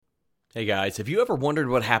Hey guys, have you ever wondered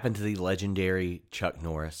what happened to the legendary Chuck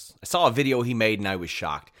Norris? I saw a video he made and I was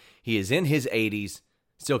shocked. He is in his 80s,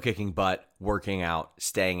 still kicking butt, working out,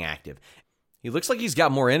 staying active. He looks like he's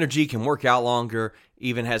got more energy, can work out longer,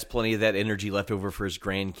 even has plenty of that energy left over for his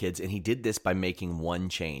grandkids, and he did this by making one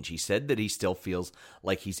change. He said that he still feels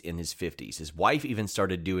like he's in his 50s. His wife even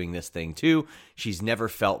started doing this thing too. She's never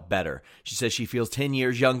felt better. She says she feels 10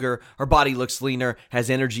 years younger, her body looks leaner, has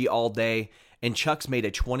energy all day. And Chuck's made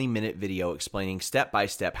a 20-minute video explaining step by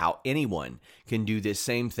step how anyone can do this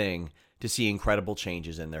same thing to see incredible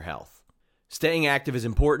changes in their health. Staying active is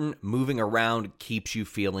important. Moving around keeps you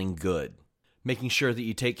feeling good. Making sure that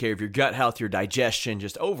you take care of your gut health, your digestion,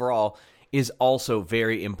 just overall is also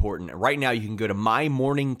very important. Right now, you can go to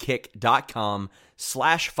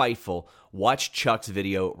mymorningkick.com/Fightful. Watch Chuck's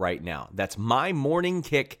video right now. That's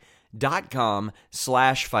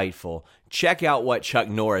mymorningkick.com/Fightful. Check out what Chuck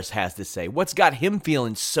Norris has to say. What's got him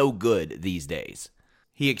feeling so good these days?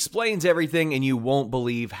 He explains everything, and you won't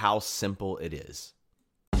believe how simple it is.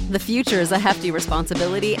 The future is a hefty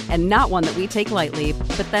responsibility and not one that we take lightly.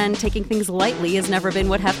 But then taking things lightly has never been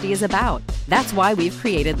what Hefty is about. That's why we've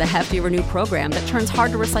created the Hefty Renew program that turns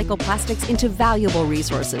hard-to-recycle plastics into valuable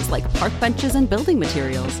resources like park benches and building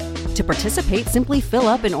materials. To participate, simply fill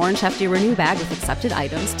up an orange Hefty Renew bag with accepted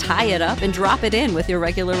items, tie it up, and drop it in with your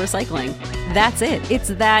regular recycling. That's it. It's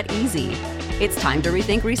that easy. It's time to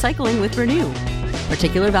rethink recycling with Renew.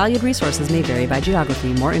 Particular valued resources may vary by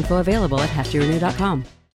geography. More info available at heftyrenew.com.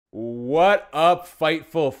 What up,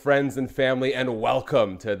 Fightful friends and family, and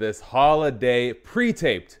welcome to this holiday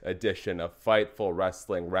pre-taped edition of Fightful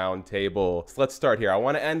Wrestling Roundtable. So let's start here. I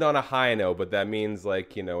want to end on a high note, but that means,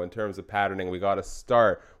 in terms of patterning, we got to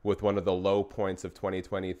start with one of the low points of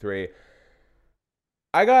 2023.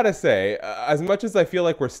 I gotta say, as much as I feel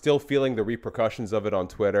like we're still feeling the repercussions of it on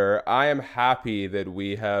Twitter, I am happy that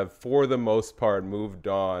we have, for the most part, moved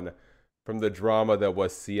on from the drama that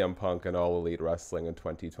was CM Punk and All Elite Wrestling in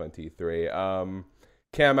 2023. Cam,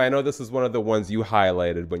 I know this is one of the ones you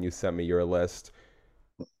highlighted when you sent me your list.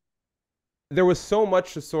 There was so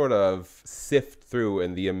much to sort of sift through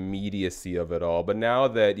in the immediacy of it all, but now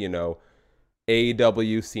that,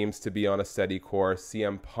 AEW seems to be on a steady course,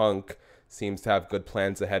 CM Punk seems to have good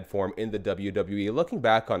plans ahead for him in the WWE. Looking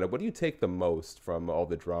back on it, what do you take the most from all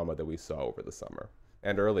the drama that we saw over the summer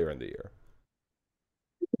and earlier in the year?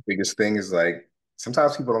 Biggest thing is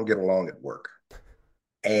sometimes people don't get along at work.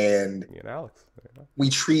 And Me and Alex. we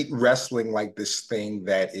treat wrestling like this thing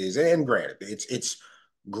that is, and granted, it's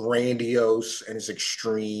grandiose and it's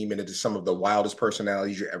extreme and it is some of the wildest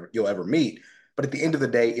personalities you'll ever meet. But at the end of the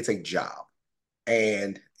day, it's a job.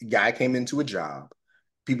 And the guy came into a job.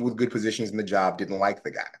 People with good positions in the job didn't like the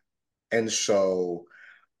guy. And so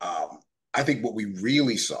I think what we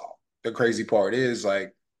really saw, the crazy part is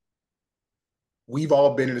we've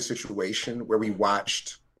all been in a situation where we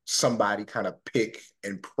watched somebody kind of pick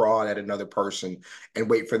and prod at another person and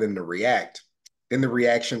wait for them to react. Then the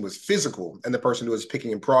reaction was physical, and the person who was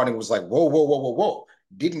picking and prodding was like, whoa, whoa, whoa, whoa, whoa.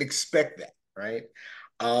 Didn't expect that, right?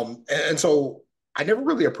 And so I never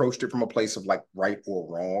really approached it from a place of right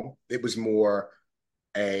or wrong. It was more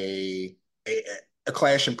a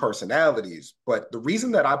clash in personalities. But the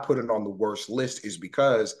reason that I put it on the worst list is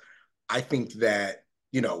because I think that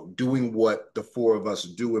doing what the four of us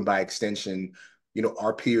do, and by extension,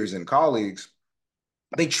 our peers and colleagues,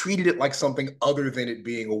 they treated it like something other than it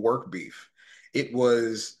being a work beef. It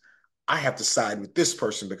was, I have to side with this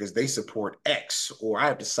person because they support X, or I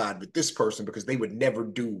have to side with this person because they would never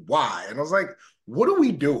do Y. And I was like, what are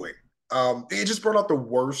we doing? It just brought out the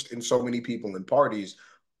worst in so many people and parties.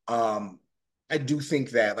 I do think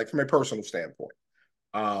that, from a personal standpoint,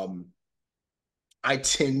 I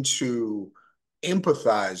tend to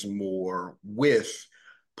empathize more with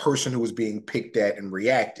person who was being picked at and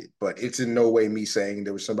reacted, but it's in no way me saying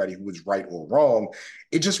there was somebody who was right or wrong.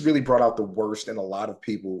 It just really brought out the worst in a lot of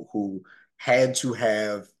people who had to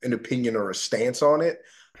have an opinion or a stance on it.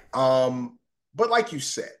 But like you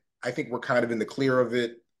said, I think we're kind of in the clear of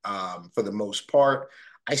it for the most part.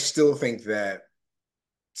 I still think that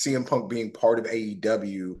CM Punk being part of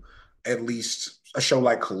AEW, at least a show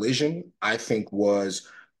like Collision, I think was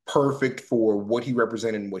perfect for what he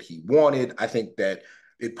represented and what he wanted. I think that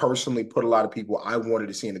it personally put a lot of people I wanted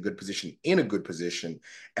to see in a good position.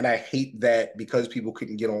 And I hate that because people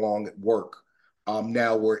couldn't get along at work.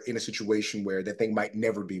 Now we're in a situation where that thing might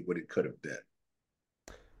never be what it could have been.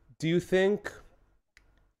 Do you think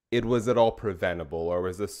it was at all preventable, or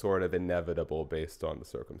was this sort of inevitable based on the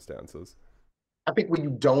circumstances? I think when you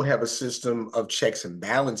don't have a system of checks and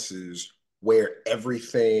balances where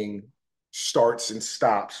everything starts and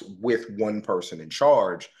stops with one person in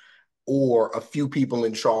charge, or a few people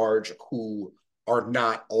in charge who are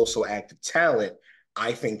not also active talent,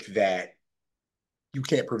 I think that you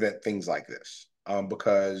can't prevent things like this,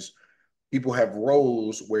 because people have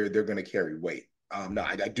roles where they're going to carry weight. No,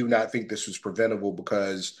 I do not think this was preventable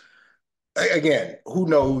because, again, who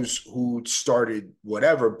knows who started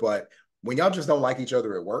whatever, but when y'all just don't like each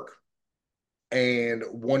other at work and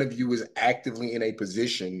one of you is actively in a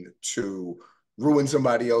position to ruin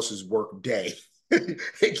somebody else's work day,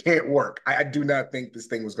 it can't work. I do not think this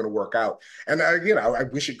thing was going to work out. And again, I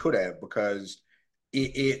wish it could have, because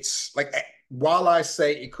it's like, while I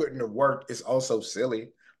say it couldn't have worked, it's also silly.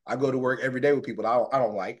 I go to work every day with people I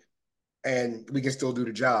don't like, and we can still do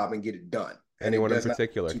the job and get it done. And Anyone in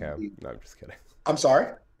particular, Cam? Be... No, I'm just kidding. I'm sorry?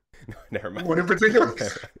 No, never mind. What in particular?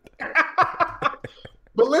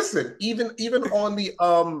 But listen, even on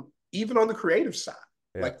the creative side,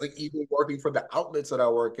 Yeah. like even working for the outlets that I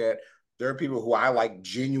work at, there are people who I like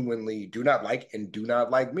genuinely do not like and do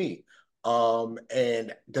not like me.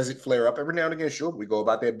 And does it flare up every now and again? Sure, we go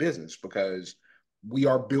about that business because we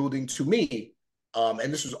are building, to me.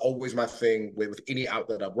 And this was always my thing with any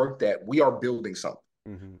outlet I've worked at. We are building something.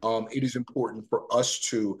 Mm-hmm. It is important for us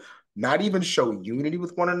to not even show unity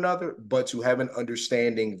with one another, but to have an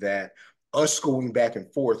understanding that us going back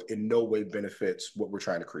and forth in no way benefits what we're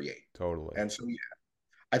trying to create. Totally. And so, yeah,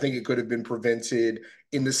 I think it could have been prevented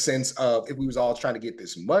in the sense of if we was all trying to get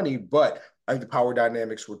this money, but I think the power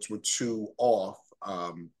dynamics were too off.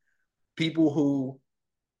 People who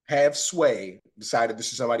have sway decided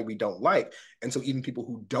this is somebody we don't like. And so even people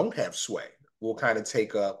who don't have sway will kind of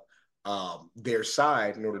take up their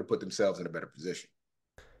side in order to put themselves in a better position.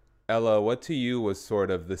 Ella, what to you was sort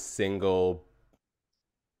of the single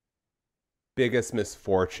biggest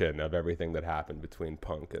misfortune of everything that happened between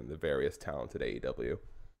Punk and the various talented AEW?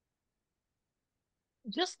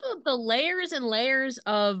 Just the layers and layers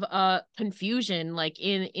of confusion, like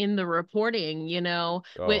in the reporting,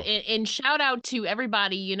 and shout out to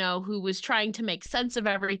everybody, who was trying to make sense of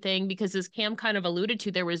everything, because as Cam kind of alluded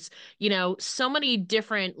to, there was so many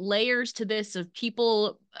different layers to this, of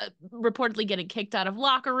people reportedly getting kicked out of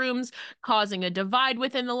locker rooms, causing a divide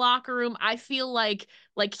within the locker room. I feel like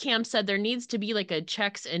Cam said, there needs to be like a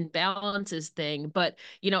checks and balances thing. But,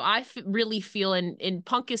 I really feel, and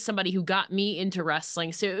Punk is somebody who got me into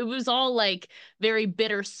wrestling. So it was all like very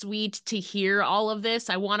bittersweet to hear all of this.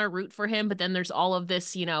 I want to root for him, but then there's all of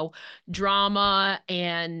this, drama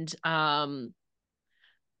and,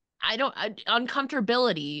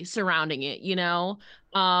 uncomfortability surrounding it,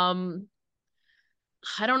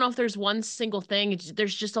 I don't know if there's one single thing.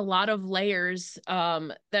 There's just a lot of layers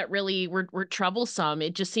that really were troublesome.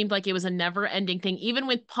 It just seemed like it was a never ending thing. Even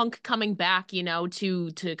with Punk coming back,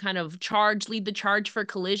 to kind of lead the charge for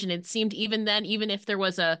Collision, it seemed even then, even if there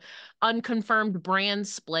was a unconfirmed brand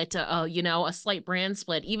split, a slight brand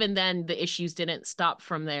split, even then the issues didn't stop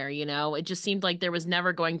from there. It just seemed like there was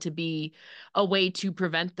never going to be a way to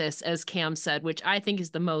prevent this, as Cam said, which I think is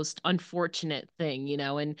the most unfortunate thing,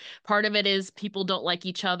 and part of it is people don't like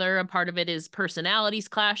each other. A part of it is personalities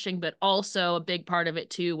clashing, but also a big part of it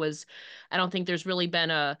too was, I don't think there's really been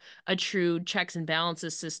a true checks and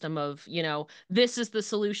balances system of, this is the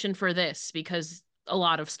solution for this, because a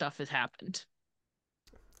lot of stuff has happened.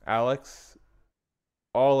 Alex,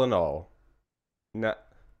 all in all,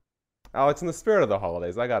 Alex, in the spirit of the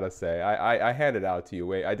holidays, I gotta say, I handed out to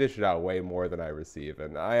you I dished it out way more than I receive,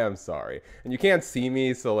 and I am sorry. And you can't see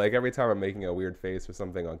me, so like every time I'm making a weird face or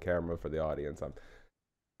something on camera for the audience,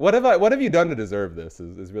 what have you done to deserve this?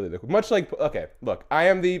 Is really much like, okay, look, I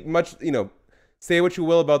am the much, say what you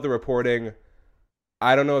will about the reporting.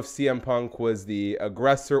 I don't know if CM Punk was the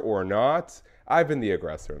aggressor or not. I've been the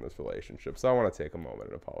aggressor in this relationship, so I want to take a moment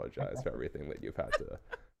and apologize for everything that you've had to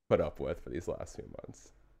put up with for these last few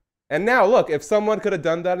months. And now, look, if someone could have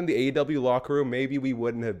done that in the AEW locker room, maybe we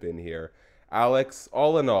wouldn't have been here. Alex,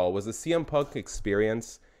 all in all, was the CM Punk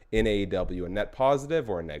experience in AEW a net positive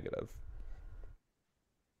or a negative?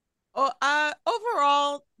 Well,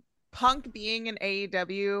 overall, Punk being in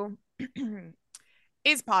AEW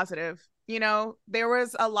is positive. There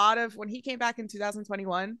was a lot of, when he came back in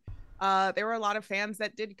 2021, there were a lot of fans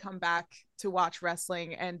that did come back to watch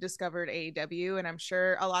wrestling and discovered AEW. And I'm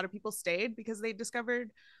sure a lot of people stayed because they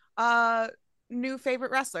discovered new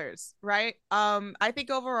favorite wrestlers, right? I think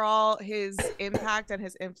overall his impact and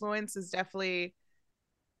his influence is definitely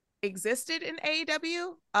existed in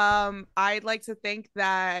AEW. I'd like to think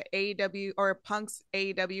that AEW, or Punk's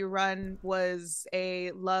AEW run, was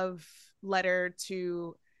a love letter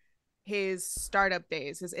to his startup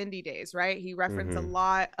days, his indie days, right? He referenced a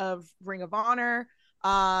lot of Ring of Honor,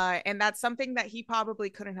 And that's something that he probably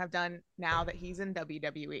couldn't have done now that he's in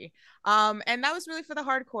WWE. And that was really for the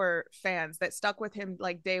hardcore fans that stuck with him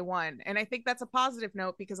like day one. And I think that's a positive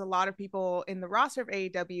note because a lot of people in the roster of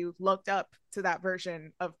AEW looked up to that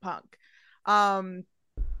version of Punk.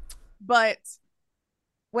 But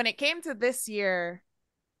when it came to this year,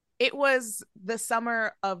 it was the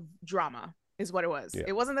summer of drama, is what it was. Yeah.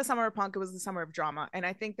 It wasn't the summer of Punk, it was the summer of drama. And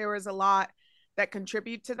I think there was a lot that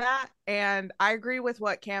contribute to that. And I agree with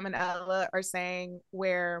what Cam and Ella are saying,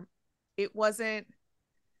 where it wasn't,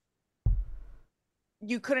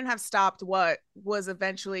 you couldn't have stopped what was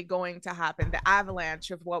eventually going to happen, the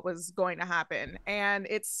avalanche of what was going to happen. And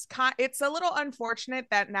it's a little unfortunate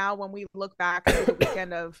that now when we look back to the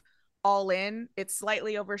weekend of All In, it's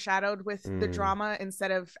slightly overshadowed with the drama instead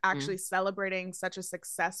of actually celebrating such a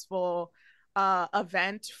successful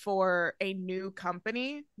event for a new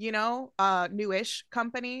company, you know, newish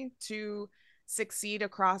company to succeed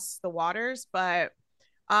across the waters. But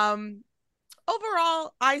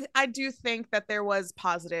overall, I do think that there was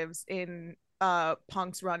positives in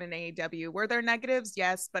Punk's run in AEW. Were there negatives?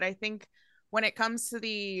 Yes, but I think when it comes to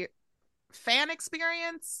the fan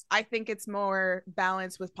experience, I think it's more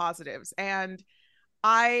balanced with positives. And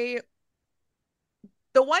the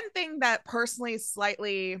one thing that personally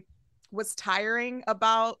slightly was tiring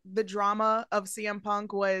about the drama of CM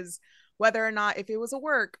Punk was whether or not if it was a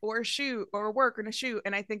work or a shoot or a work and a shoot.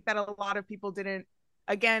 And I think that a lot of people didn't,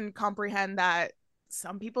 again, comprehend that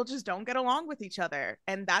some people just don't get along with each other,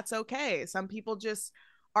 and that's okay. Some people just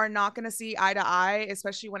are not going to see eye to eye,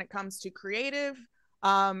 especially when it comes to creative,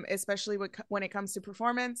 especially when it comes to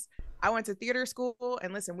performance. I went to theater school,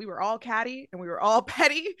 and listen, we were all catty and we were all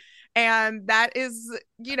petty, and that is,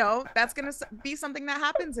 you know, that's going to be something that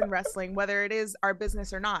happens in wrestling, whether it is our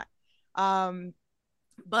business or not.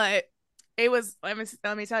 But it was, let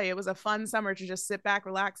me tell you, it was a fun summer to just sit back,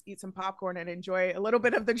 relax, eat some popcorn, and enjoy a little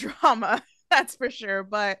bit of the drama. That's for sure.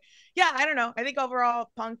 But yeah, I don't know. I think overall,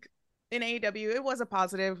 Punk in AEW, it was a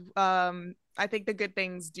positive. I think the good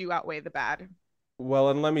things do outweigh the bad. Well,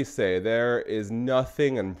 and let me say, there is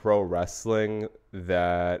nothing in pro wrestling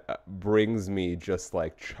that brings me just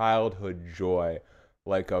like childhood joy,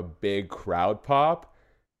 like a big crowd pop.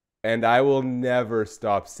 And I will never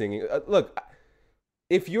stop singing. Look,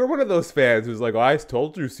 if you're one of those fans who's like, oh, I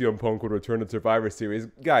told you CM Punk would return to Survivor Series,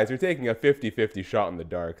 guys, you're taking a 50-50 shot in the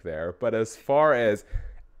dark there. But as far as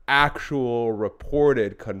actual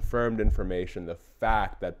reported, confirmed information, the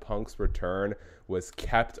fact that Punk's return was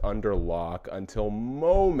kept under lock until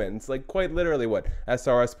moments, like quite literally what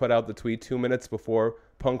SRS put out the tweet 2 minutes before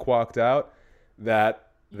Punk walked out, that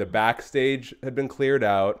the backstage had been cleared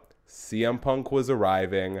out, CM Punk was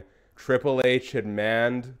arriving, Triple H had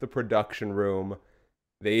manned the production room.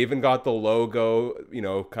 They even got the logo, you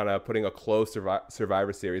know, kind of putting a close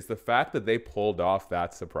Survivor Series. The fact that they pulled off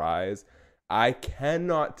that surprise, I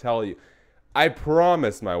cannot tell you. I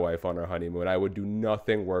promised my wife on our honeymoon I would do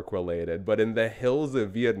nothing work-related, but in the hills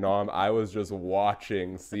of Vietnam, I was just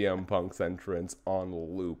watching CM Punk's entrance on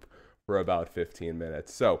loop for about 15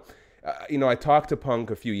 minutes. So, you know, I talked to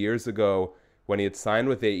Punk a few years ago when he had signed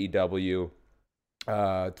with AEW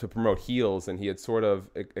to promote heels, and he had sort of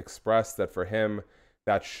expressed that for him,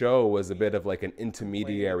 that show was a bit of like an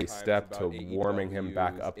intermediary step to warming him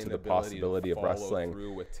back up to the possibility of wrestling.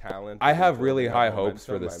 I have really high hopes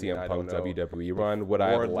for the CM Punk WWE run. Would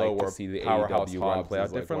I like to see the AEW run play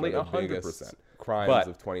out differently? 100%. But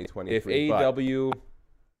of 2023. If AEW,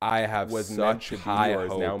 I have such high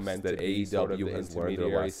hopes now meant that AEW has learned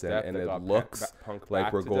their lesson, and it looks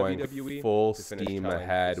like we're going full steam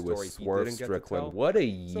ahead with Swerve Strickland. What a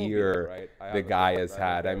year the guy has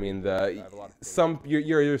had. I mean,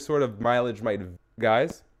 your sort of mileage might,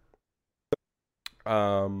 guys.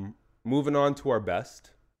 Moving on to our best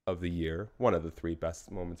of the year, one of the three best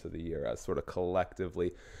moments of the year, as sort of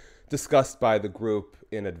collectively discussed by the group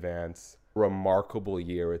in advance. Remarkable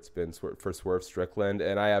year it's been for Swerve Strickland,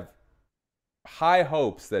 and I have high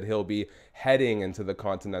hopes that he'll be heading into the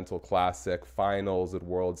Continental Classic finals at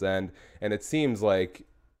World's End, and it seems like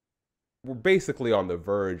we're basically on the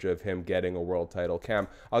verge of him getting a world title. Cam,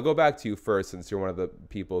 I'll go back to you first since you're one of the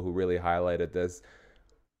people who really highlighted this.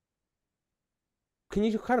 Can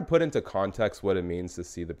you kind of put into context what it means to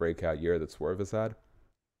see the breakout year that Swerve has had?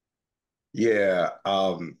 Yeah,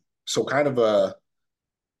 so kind of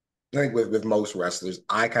I think with most wrestlers,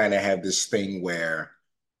 I kind of have this thing where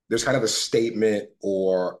there's kind of a statement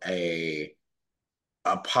or a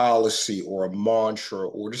policy or a mantra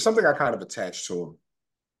or just something I kind of attach to them.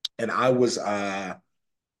 And I was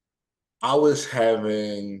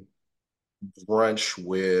having brunch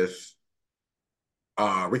with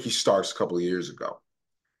Ricky Starks a couple of years ago,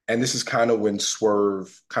 And this is kind of when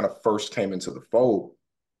Swerve kind of first came into the fold.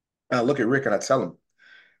 And I look at Rick and I tell him,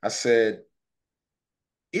 I said,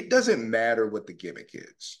 it doesn't matter what the gimmick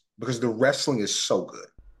is because the wrestling is so good.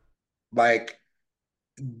 Like,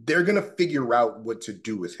 they're going to figure out what to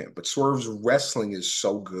do with him. But Swerve's wrestling is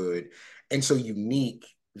so good and so unique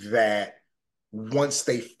that once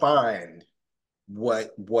they find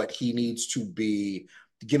what he needs to be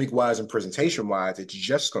gimmick wise and presentation wise, it's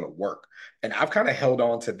just going to work. And I've kind of held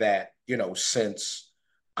on to that, since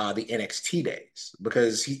the NXT days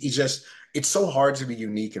because he just it's so hard to be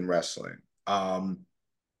unique in wrestling.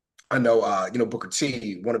 I know, Booker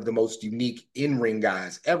T, one of the most unique in-ring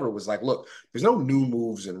guys ever, was like, look, there's no new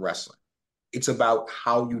moves in wrestling. It's about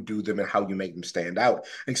how you do them and how you make them stand out.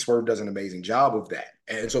 I think Swerve does an amazing job of that.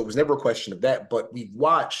 And so it was never a question of that. But we've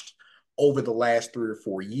watched over the last 3 or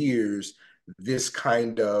 4 years this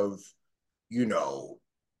kind of,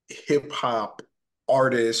 hip hop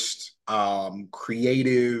artist,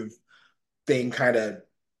 creative thing kind of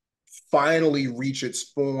finally reach its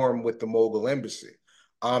form with the Mogul Embassy.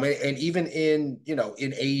 And even in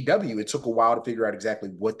AEW, it took a while to figure out exactly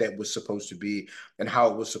what that was supposed to be and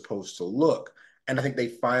how it was supposed to look. And I think they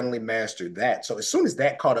finally mastered that. So as soon as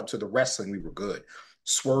that caught up to the wrestling, we were good.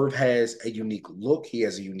 Swerve has a unique look. He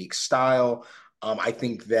has a unique style. I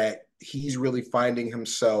think that he's really finding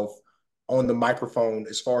himself on the microphone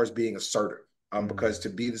as far as being assertive. Because to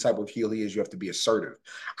be the type of heel he is, you have to be assertive.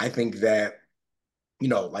 I think that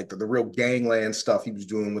like the real gangland stuff he was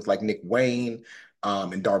doing with like Nick Wayne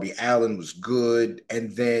and Darby Allin was good.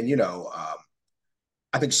 And then,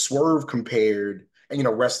 I think Swerve compared, and,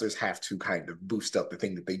 wrestlers have to kind of boost up the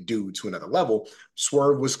thing that they do to another level.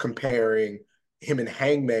 Swerve was comparing him and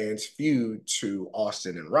Hangman's feud to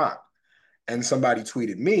Austin and Rock. And somebody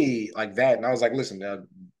tweeted me like that. And I was like, listen,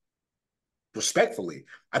 respectfully,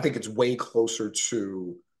 I think it's way closer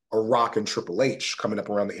to a Rock and Triple H coming up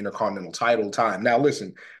around the Intercontinental title time. Now,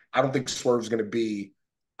 listen, I don't think Swerve's going to be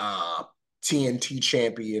TNT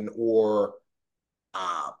champion or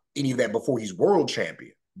any of that before he's world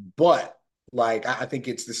champion. But like, I think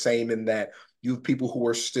it's the same in that you have people who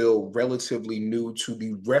are still relatively new to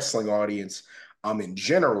the wrestling audience in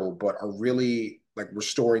general, but are really like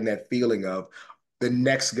restoring that feeling of the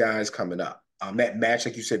next guy's coming up. That match,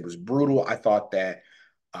 like you said, was brutal. I thought that,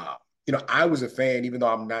 I was a fan, even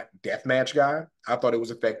though I'm not deathmatch guy. I thought it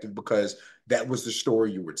was effective because that was the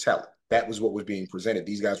story you were telling. That was what was being presented.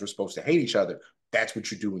 These guys were supposed to hate each other. That's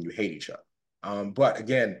what you do when you hate each other. But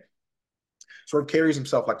again, sort of carries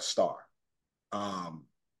himself like a star,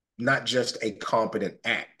 not just a competent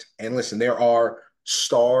act. And listen, there are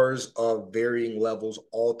stars of varying levels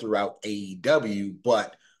all throughout AEW,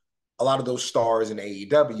 but a lot of those stars in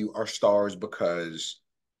AEW are stars because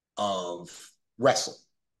of wrestling,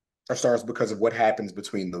 are stars because of what happens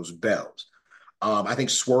between those bells. I think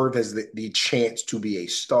Swerve has the chance to be a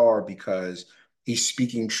star because he's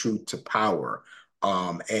speaking truth to power.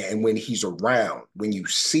 And when he's around, when you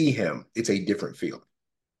see him, it's a different feeling.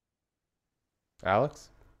 Alex?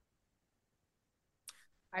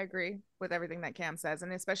 I agree with everything that Cam says,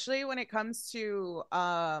 and especially when it comes to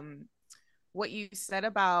what you said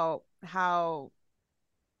about how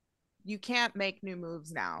you can't make new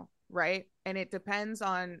moves now, right? And it depends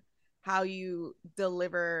on how you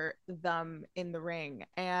deliver them in the ring.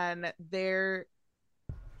 And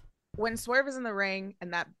when Swerve is in the ring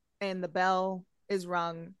and the bell is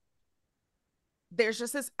rung, there's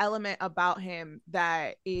just this element about him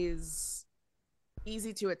that is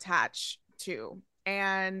easy to attach to.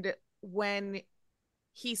 And when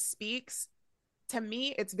he speaks, to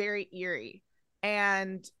me, it's very eerie.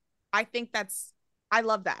 And I think I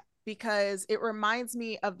love that because it reminds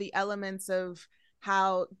me of the elements of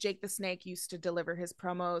how Jake the Snake used to deliver his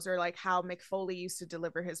promos, or like how Mick Foley used to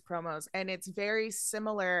deliver his promos. And it's very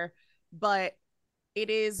similar, but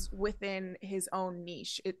it is within his own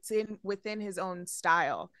niche. It's within his own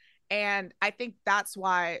style. And I think that's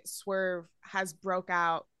why Swerve has broke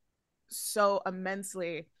out so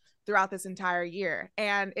immensely throughout this entire year.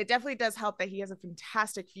 And it definitely does help that he has a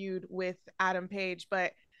fantastic feud with Adam Page,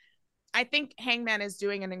 but I think Hangman is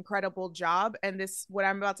doing an incredible job. And what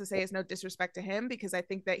I'm about to say is no disrespect to him, because I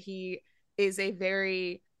think that he is a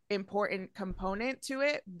very important component to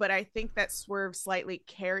it. But I think that Swerve slightly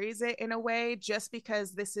carries it in a way, just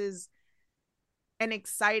because this is an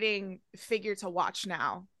exciting figure to watch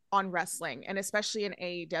now on wrestling, and especially in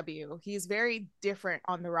AEW. He's very different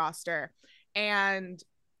on the roster. And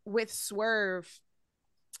with Swerve,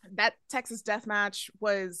 that Texas death match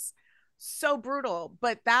was so brutal,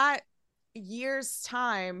 but that year's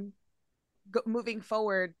time moving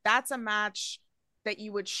forward, that's a match that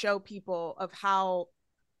you would show people of how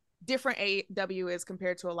different AEW is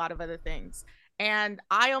compared to a lot of other things. And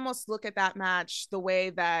I almost look at that match the way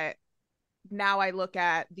that now I look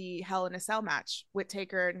at the Hell in a Cell match with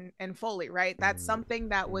Taker and Foley, right? That's something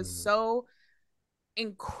that was so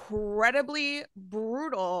incredibly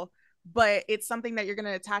brutal, but it's something that you're going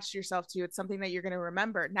to attach yourself to. It's something that you're going to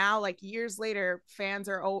remember. Now, like years later, fans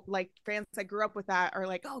that grew up with that are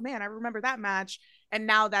like, oh man, I remember that match. And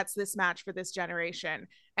now that's this match for this generation.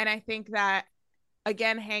 And I think that,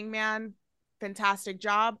 again, Hangman, fantastic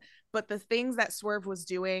job. But the things that Swerve was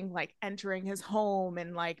doing, like entering his home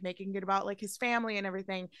and like making it about like his family and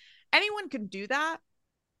everything, anyone can do that.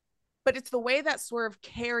 But it's the way that Swerve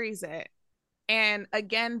carries it and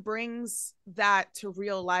again brings that to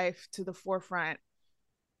real life to the forefront.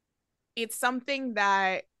 It's something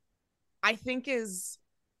that I think is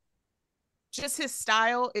just his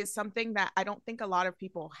style is something that I don't think a lot of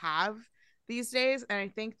people have these days. And I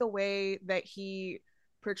think the way that he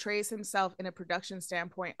portrays himself in a production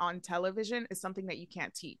standpoint on television is something that you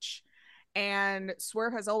can't teach. And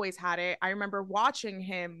Swerve has always had it. I remember watching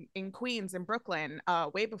him in Queens in Brooklyn,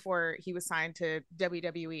 way before he was signed to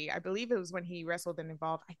WWE. I believe it was when he wrestled and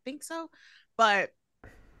Evolved. I think so. But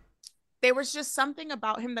there was just something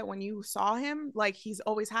about him that when you saw him, like he's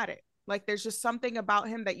always had it. Like there's just something about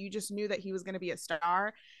him that you just knew that he was going to be a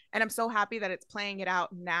star. And I'm so happy that it's playing it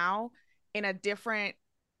out now in a different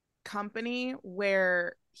company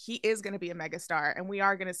where he is going to be a megastar and we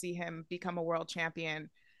are going to see him become a world champion.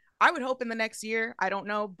 I would hope in the next year. I don't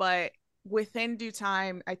know, but within due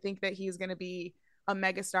time, I think that he's going to be a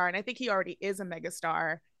megastar, and I think he already is a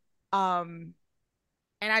megastar. And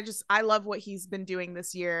I love what he's been doing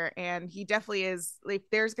this year, and he definitely is. If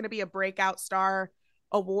there's going to be a breakout star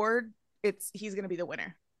award, he's going to be the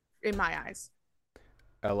winner, in my eyes.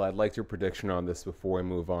 Ella, I'd like your prediction on this before we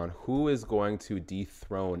move on. Who is going to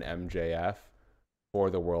dethrone MJF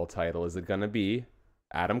for the world title? Is it going to be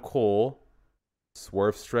Adam Cole,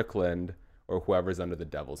 Swerve Strickland, or whoever's under the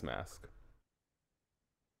Devil's Mask?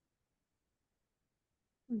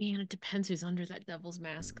 Man, it depends who's under that Devil's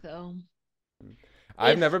Mask, though.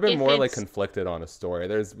 I've never been more like conflicted on a story.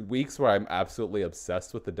 There's weeks where I'm absolutely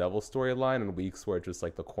obsessed with the Devil storyline, and weeks where it's just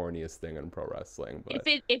like the corniest thing in pro wrestling. But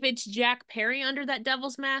if it's Jack Perry under that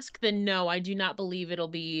Devil's Mask, then no, I do not believe it'll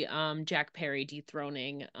be Jack Perry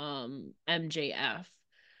dethroning MJF.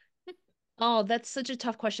 Oh, that's such a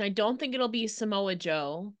tough question. I don't think it'll be Samoa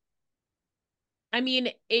Joe. I mean,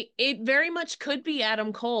 it very much could be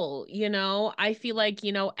Adam Cole, you know. I feel like,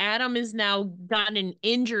 you know, Adam has now gotten an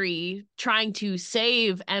injury trying to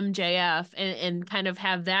save MJF and kind of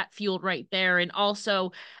have that fueled right there. And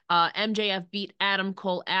also MJF beat Adam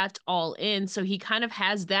Cole at All In, so he kind of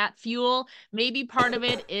has that fuel. Maybe part of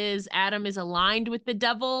it is Adam is aligned with the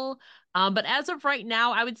devil. But as of right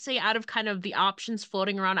now, I would say out of kind of the options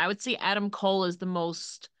floating around, I would say Adam Cole is the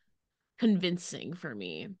most convincing for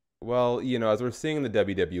me. well, you know, as we're seeing in the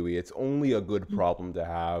WWE, it's only a good problem to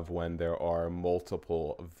have when there are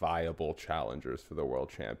multiple viable challengers for the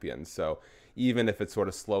world champion. So even if it sort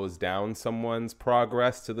of slows down someone's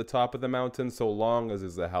progress to the top of the mountain, so long as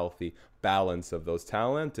there's a healthy balance of those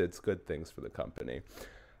talent, it's good things for the company.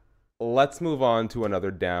 Let's move on to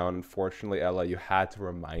another down. Unfortunately, Ella, you had to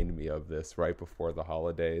remind me of this right before the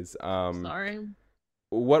holidays. Sorry.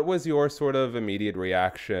 What was your sort of immediate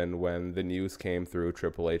reaction when the news came through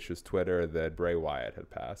Triple H's Twitter that Bray Wyatt had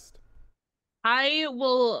passed? I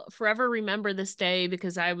will forever remember this day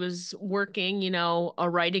because I was working, you know, a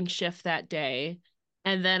writing shift that day.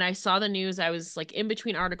 And then I saw the news. I was like in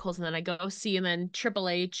between articles, and then I go see, and then Triple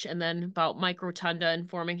H, and then about Mike Rotunda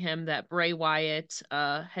informing him that Bray Wyatt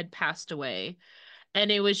had passed away.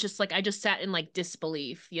 And it was just like I just sat in like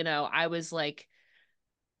disbelief, you know. I was like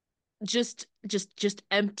just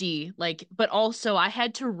empty, like, but also I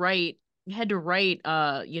had to write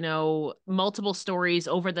you know, multiple stories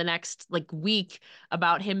over the next like week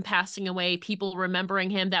about him passing away, people remembering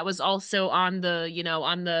him. That was also on the, you know,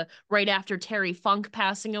 on the right after Terry Funk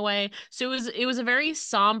passing away. So it was a very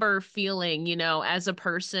somber feeling, you know, as a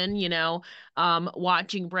person, you know,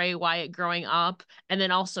 watching Bray Wyatt growing up, and then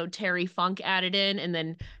also Terry Funk added in, and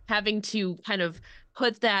then having to kind of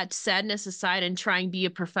put that sadness aside and try and be a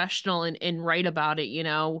professional and write about it. You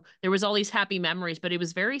know, there was all these happy memories, but it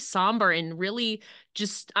was very somber and really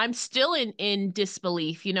I'm still in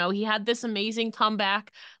disbelief. You know, he had this amazing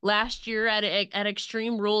comeback last year at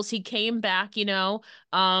Extreme Rules. He came back, you know,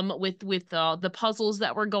 with the puzzles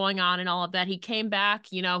that were going on and all of that. He came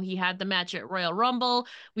back, you know, he had the match at Royal Rumble.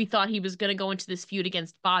 We thought he was going to go into this feud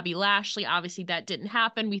against Bobby Lashley. Obviously that didn't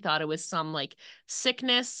happen. We thought it was some like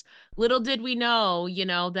sickness. Little did we know, you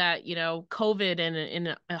know, that, you know, COVID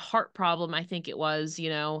and a heart problem, I think it was, you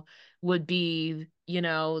know, would be, you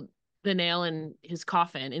know, the nail in his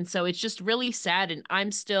coffin. And so it's just really sad. And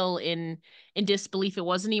I'm still in disbelief. It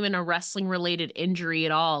wasn't even a wrestling related injury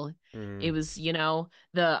at all. It was, you know,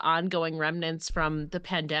 the ongoing remnants from the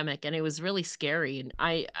pandemic, and it was really scary. And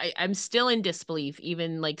I'm still in disbelief,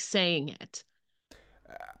 even like saying it.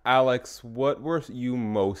 Alex, what were you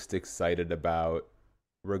most excited about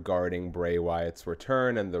regarding Bray Wyatt's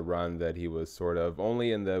return and the run that he was sort of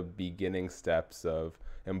only in the beginning steps of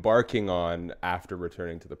embarking on after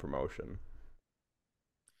returning to the promotion?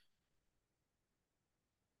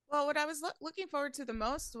 Well, what I was looking forward to the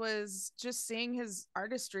most was just seeing his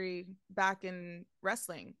artistry back in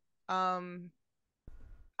wrestling. Um,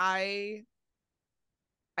 I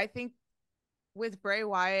I think with Bray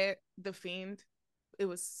Wyatt, the Fiend, it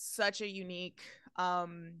was such a unique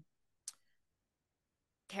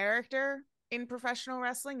character in professional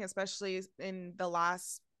wrestling, especially in the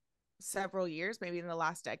last several years, maybe in the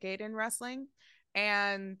last decade in wrestling.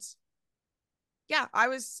 And yeah, I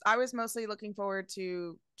was mostly looking forward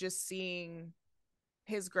to just seeing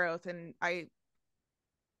his growth, and I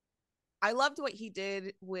loved what he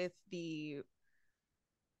did with the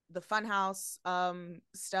Funhouse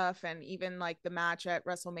stuff, and even like the match at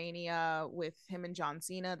WrestleMania with him and John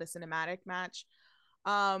Cena, the cinematic match.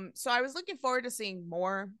 So I was looking forward to seeing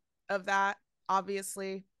more of that,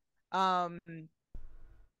 obviously. Um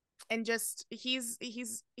and just he's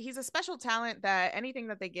a special talent that anything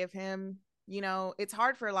that they give him, you know, it's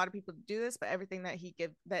hard for a lot of people to do this, but everything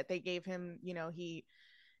that they gave him, you know, he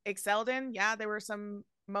excelled in. Yeah, there were some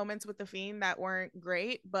moments with the Fiend that weren't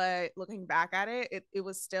great, but looking back at it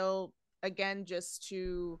was still, again, just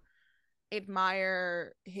to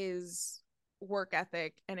admire his work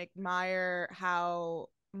ethic and admire how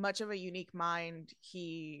much of a unique mind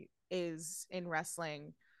he is in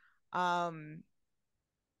wrestling. Um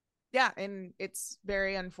yeah, and it's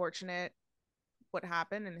very unfortunate what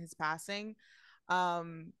happened in his passing.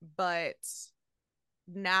 But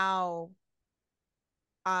now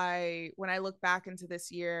when I look back into this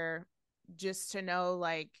year, just to know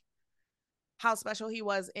like how special he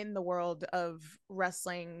was in the world of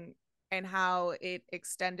wrestling and how it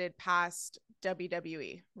extended past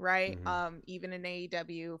WWE, right? Mm-hmm. Even in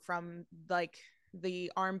AEW, from like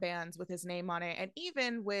the armbands with his name on it, and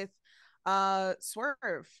even with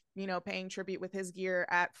Swerve, you know, paying tribute with his gear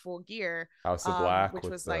at Full Gear, House of Black which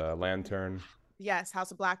with was the like, lantern. yes,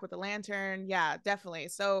 House of Black with the lantern. Yeah, definitely.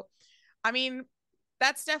 So I mean,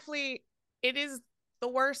 that's definitely, it is the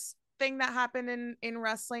worst thing that happened in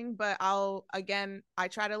wrestling, but I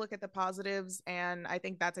try to look at the positives, and I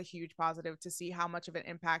think that's a huge positive to see how much of an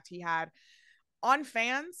impact he had on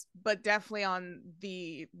fans, but definitely on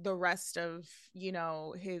the rest of, you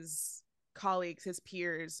know, his colleagues, his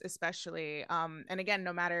peers especially. And again,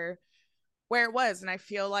 no matter where it was, and I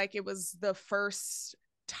feel like it was the first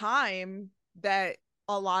time that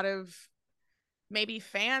a lot of maybe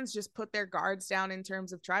fans just put their guards down in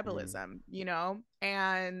terms of tribalism, you know?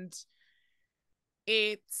 And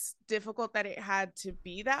it's difficult that it had to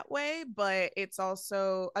be that way, but it's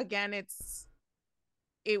also, again,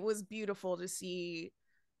 it was beautiful to see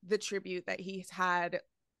the tribute that he's had,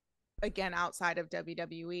 again, outside of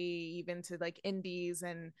WWE, even to like indies.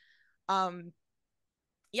 And um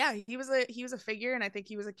yeah, he was a figure, and I think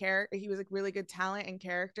he was a character, he was a really good talent and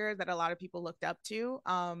character that a lot of people looked up to.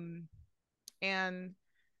 And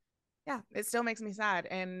yeah, it still makes me sad.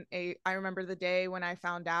 And I remember the day when I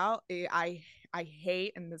found out. I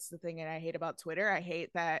hate, and this is the thing that I hate about Twitter, I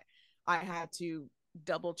hate that I had to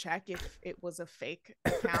double check if it was a fake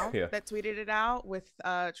account Yeah. that tweeted it out with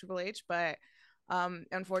Triple H, but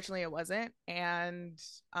unfortunately it wasn't. And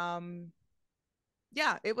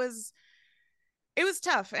yeah, it was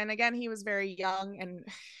tough. And again, he was very young, and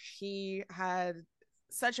he had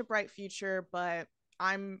such a bright future. But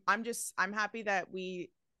I'm happy that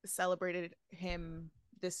we celebrated him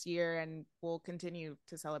this year, and we'll continue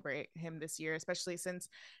to celebrate him this year, especially since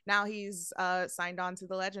now he's signed on to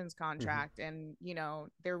the Legends contract. Mm-hmm. And you know,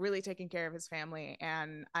 they're really taking care of his family,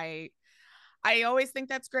 and I always think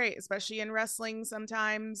that's great, especially in wrestling.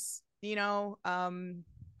 Sometimes, you know,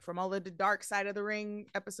 from all of the dark side of the ring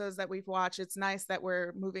episodes that we've watched, it's nice that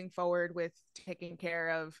we're moving forward with taking care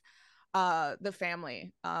of the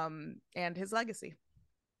family and his legacy.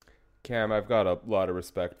 Cam, I've got a lot of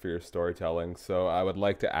respect for your storytelling, so I would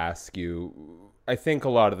like to ask you, I think a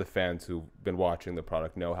lot of the fans who've been watching the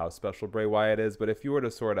product know how special Bray Wyatt is, but if you were to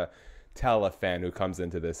sort of tell a fan who comes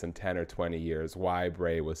into this in 10 or 20 years why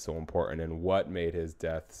Bray was so important and what made his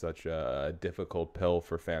death such a difficult pill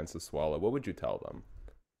for fans to swallow, what would you tell them?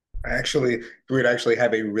 We would actually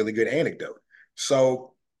have a really good anecdote.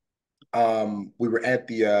 So we were at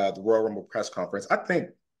the Royal Rumble press conference. I think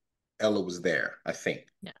Ella was there, I think.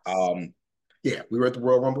 Yes. Yeah, we were at the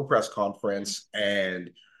Royal Rumble press conference,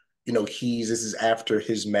 and this is after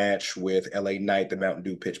his match with LA Knight, the Mountain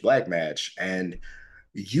Dew Pitch Black match, and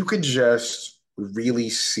you could just really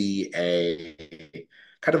see a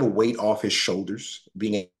kind of a weight off his shoulders,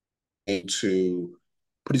 being able to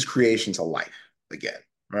put his creation to life again,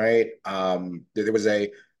 right? There was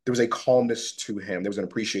a calmness to him. There was an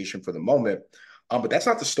appreciation for the moment. But that's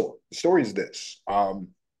not the story. The story is this.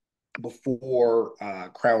 Before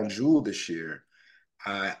Crown Jewel this year,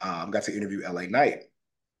 I got to interview LA Knight.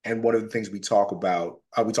 And one of the things we talked about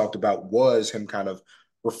was him kind of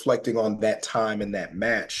reflecting on that time in that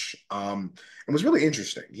match. It was really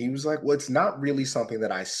interesting. He was like, well, it's not really something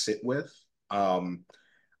that I sit with.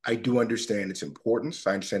 I do understand its importance.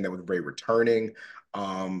 I understand that with Bray returning,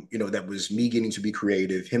 that was me getting to be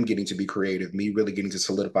creative, him getting to be creative, me really getting to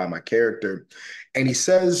solidify my character. And he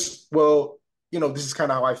says, well, this is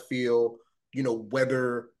kind of how I feel,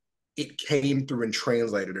 whether it came through and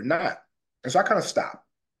translated or not. And so I kind of stopped.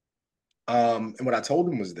 And what I told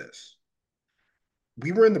him was this.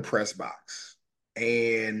 We were in the press box,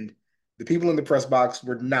 and the people in the press box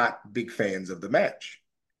were not big fans of the match.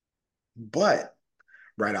 But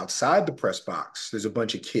right outside the press box, there's a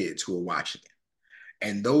bunch of kids who are watching it.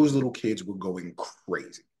 And those little kids were going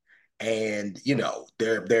crazy. And,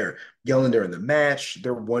 they're yelling during the match.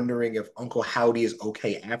 They're wondering if Uncle Howdy is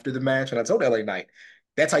okay after the match. And I told LA Knight,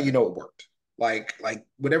 that's how you know it worked. Like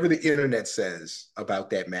whatever the internet says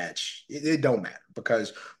about that match, it don't matter,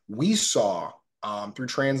 because we saw through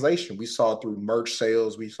translation, we saw through merch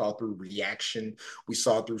sales, we saw through reaction, we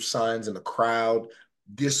saw through signs in the crowd.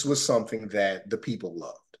 This was something that the people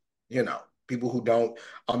loved. People who don't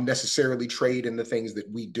necessarily trade in the things that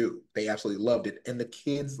we do. They absolutely loved it, and the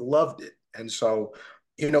kids loved it. And so,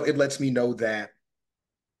 it lets me know that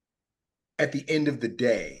at the end of the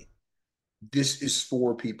day, this is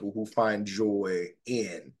for people who find joy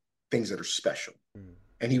in things that are special.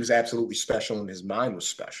 And he was absolutely special, and his mind was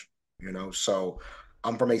special, So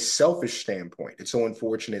from a selfish standpoint, it's so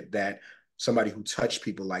unfortunate that somebody who touched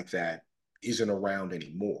people like that isn't around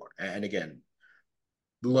anymore. And again,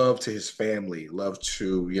 love to his family, love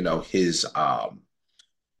to,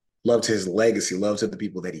 love to his legacy, love to the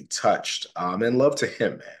people that he touched, and love to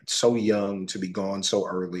him, man. So young to be gone so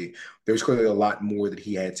early. There was clearly a lot more that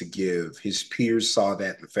he had to give. His peers saw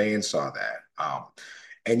that, the fans saw that.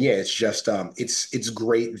 And yeah, it's just, it's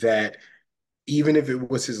great that even if it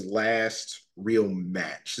was his last real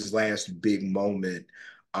match, his last big moment,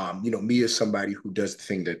 me as somebody who does the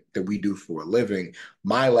thing that we do for a living,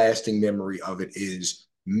 my lasting memory of it is,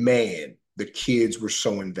 man, the kids were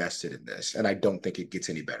so invested in this, and I don't think it gets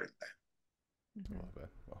any better than that. I love it.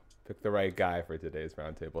 Well, pick the right guy for today's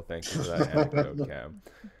roundtable. Thank you for that anecdote, Cam.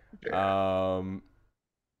 Yeah.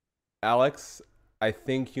 Alex, I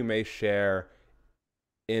think you may share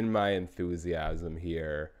in my enthusiasm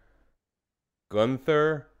here.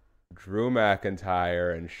 Gunther, Drew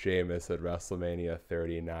McIntyre, and Sheamus at WrestleMania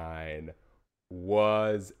 39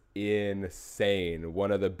 was insane.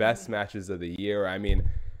 One of the best matches of the year. I mean,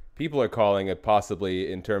 people are calling it,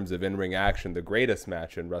 possibly in terms of in-ring action, the greatest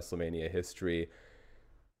match in WrestleMania history.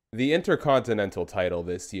 The Intercontinental title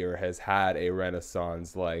this year has had a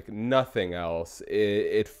renaissance like nothing else.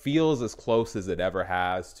 It feels as close as it ever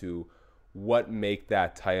has to what make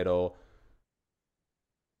that title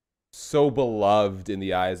so beloved in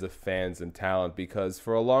the eyes of fans and talent, because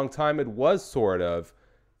for a long time it was sort of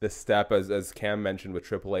the step, as Cam mentioned with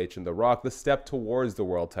Triple H and The Rock, the step towards the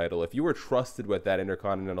world title. If you were trusted with that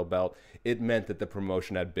Intercontinental belt, it meant that the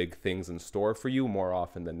promotion had big things in store for you more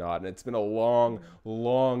often than not. And it's been a long,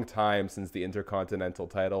 long time since the Intercontinental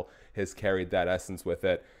title has carried that essence with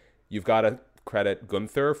it. You've got to credit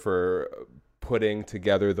Gunther for putting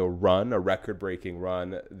together the run, a record-breaking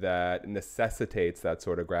run that necessitates that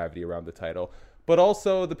sort of gravity around the title, but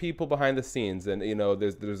also the people behind the scenes. And,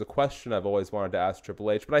 there's a question I've always wanted to ask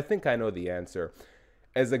Triple H, but I think I know the answer.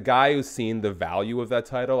 As a guy who's seen the value of that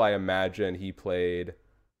title, I imagine it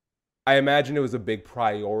was a big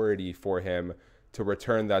priority for him to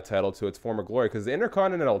return that title to its former glory, because the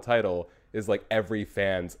Intercontinental title is like every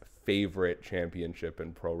fan's favorite championship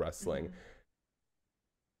in pro wrestling.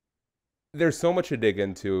 There's so much to dig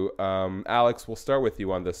into. Alex, we'll start with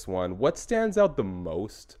you on this one. What stands out the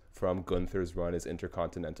most from Gunther's run as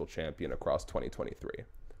Intercontinental Champion across 2023?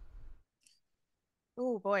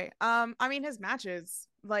 Oh boy. I mean, his matches,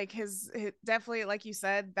 like his definitely, like you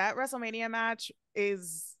said, that WrestleMania match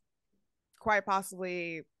is quite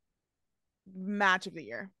possibly match of the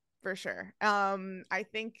year for sure. I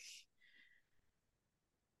think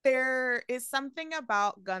there is something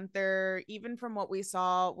about Gunther, even from what we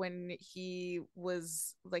saw when he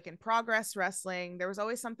was like in Progress Wrestling. There was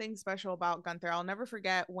always something special about Gunther. I'll never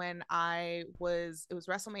forget when it was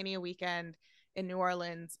WrestleMania weekend in New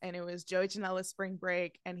Orleans, and it was Joey Janela's Spring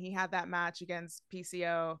Break, and he had that match against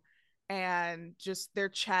PCO, and just their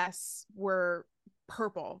chests were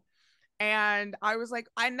purple. And I was like,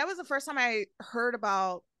 that was the first time I heard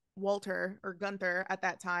about Walter or Gunther at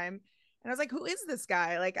that time. And I was like, who is this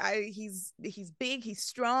guy? Like, he's big, he's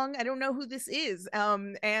strong. I don't know who this is.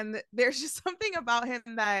 And there's just something about him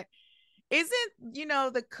that isn't,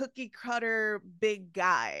 the cookie cutter big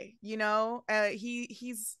guy,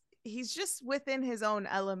 he's just within his own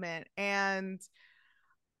element. And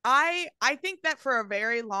I think that for a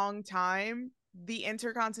very long time, the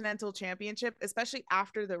Intercontinental Championship, especially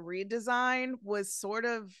after the redesign, was sort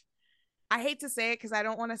of, I hate to say it because I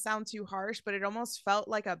don't want to sound too harsh, but it almost felt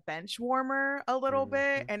like a bench warmer a little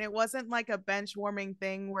bit. And it wasn't like a bench warming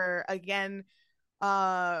thing where, again,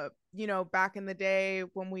 back in the day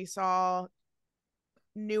when we saw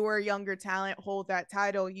newer, younger talent hold that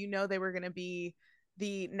title, they were going to be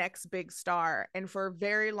the next big star. And for a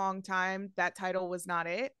very long time, that title was not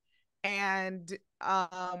it. And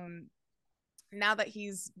now that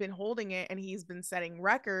he's been holding it and he's been setting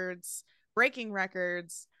records, breaking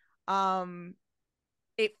records,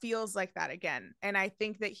 it feels like that again. And I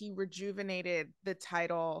think that he rejuvenated the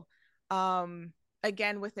title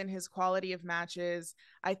again within his quality of matches.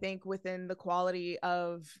 I think within the quality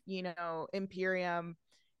of Imperium,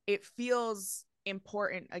 it feels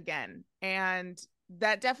important again. And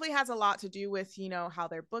that definitely has a lot to do with how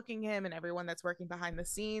they're booking him and everyone that's working behind the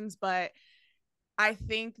scenes. But I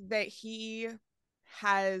think that he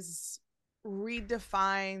has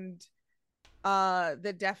redefined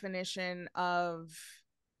the definition of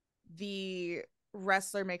the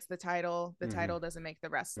wrestler makes the title, the title doesn't make the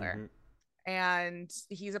wrestler. And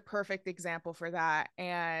he's a perfect example for that.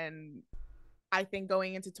 And I think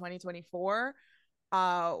going into 2024,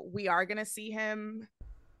 we are going to see him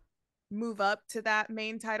move up to that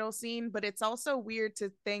main title scene, but it's also weird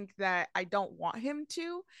to think that I don't want him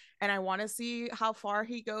to, and I want to see how far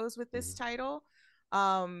he goes with this title.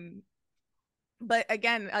 But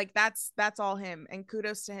again, like that's all him, and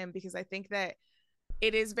kudos to him, because I think that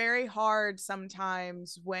it is very hard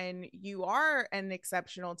sometimes when you are an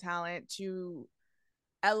exceptional talent to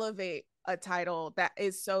elevate a title that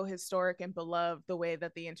is so historic and beloved the way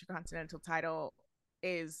that the Intercontinental title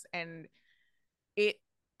is. And it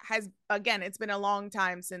has, again, it's been a long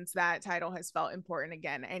time since that title has felt important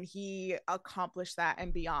again, and he accomplished that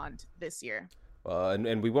and beyond this year.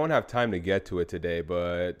 And we won't have time to get to it today,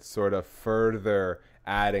 but sort of further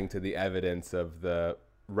adding to the evidence of the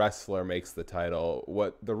wrestler makes the title,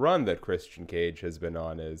 what the run that Christian Cage has been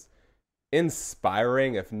on is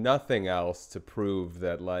inspiring, if nothing else, to prove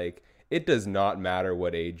that, like, it does not matter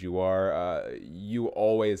what age you are. You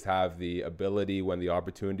always have the ability, when the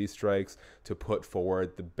opportunity strikes, to put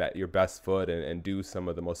forward your best foot and do some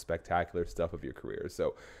of the most spectacular stuff of your career.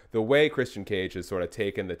 So the way Christian Cage has sort of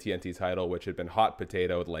taken the TNT title, which had been hot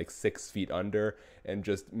potatoed like 6 feet under, and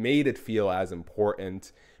just made it feel as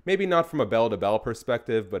important, maybe not from a bell-to-bell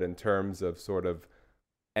perspective, but in terms of sort of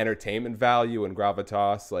entertainment value and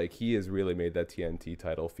gravitas, like, he has really made that TNT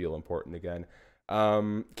title feel important again.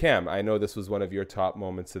 Cam, I know this was one of your top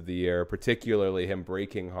moments of the year, particularly him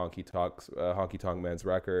breaking Honky Tonk Man's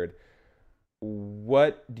record.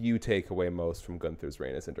 What do you take away most from Gunther's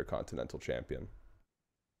reign as Intercontinental Champion?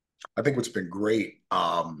 I think what's been great,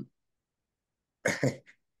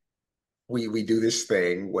 we do this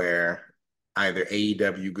thing where either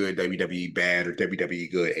AEW good, WWE bad, or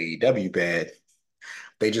WWE good, AEW bad.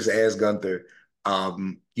 They just asked Gunther,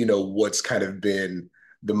 what's kind of been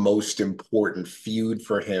the most important feud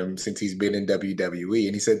for him since he's been in WWE,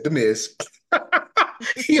 and he said, The Miz.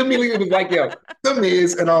 He immediately was like, yo, The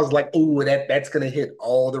Miz. And I was like, oh, that's going to hit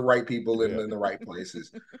all the right people in the right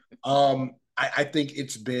places. I think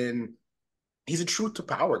he's a truth to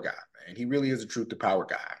power guy, man. He really is a truth to power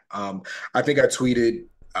guy. I think I tweeted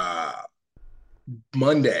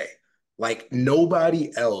Monday, like,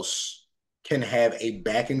 nobody else can have a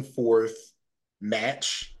back and forth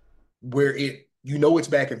match where it you know it's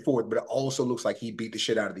back and forth, but it also looks like he beat the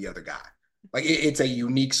shit out of the other guy. Like it's a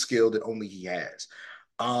unique skill that only he has.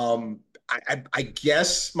 I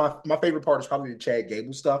guess my favorite part is probably the Chad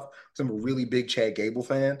Gable stuff. I'm a really big Chad Gable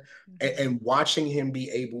fan, and watching him be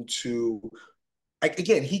able to, like,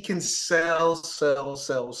 again, he can sell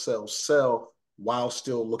while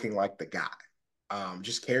still looking like the guy.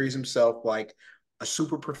 Just carries himself like a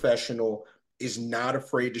super professional, is not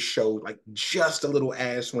afraid to show like just a little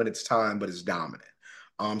ass when it's time, but is dominant.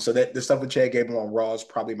 So that the stuff with Chad Gable on Raw is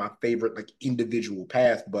probably my favorite like individual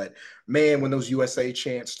path. But man, when those USA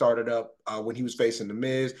chants started up when he was facing The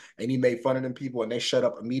Miz and he made fun of them people and they shut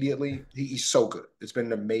up immediately, he's so good. It's been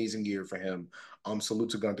an amazing year for him.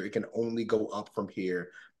 Salute to Gunther. It can only go up from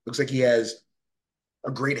here. Looks like he has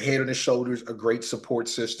a great head on his shoulders, a great support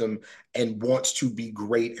system, and wants to be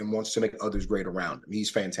great and wants to make others great around him.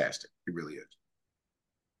 He's fantastic. He really is.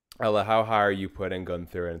 Ella, how high are you putting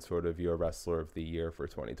Gunther in sort of your wrestler of the year for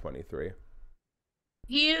 2023?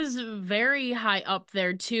 He is very high up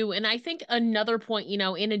there too. And I think another point,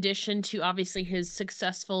 in addition to obviously his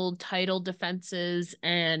successful title defenses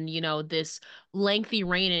and, this lengthy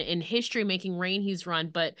reign in history making reign he's run,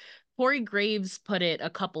 but Corey Graves put it a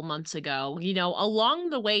couple months ago, along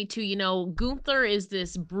the way too, Gunther is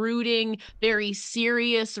this brooding, very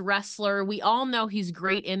serious wrestler. We all know he's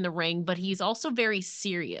great in the ring, but he's also very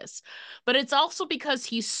serious. But it's also because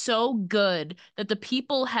he's so good that the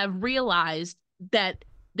people have realized that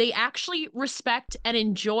they actually respect and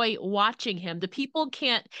enjoy watching him. The people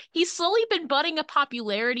can't, he's slowly been budding a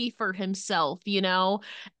popularity for himself,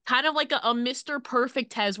 kind of like a Mr.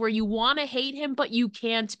 Perfect has where you want to hate him, but you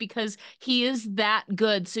can't because he is that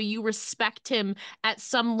good. So you respect him at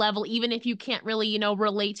some level, even if you can't really,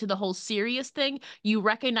 relate to the whole serious thing, you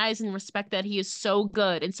recognize and respect that he is so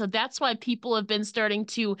good. And so that's why people have been starting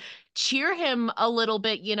to cheer him a little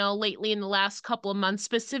bit, lately in the last couple of months,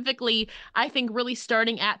 specifically, I think really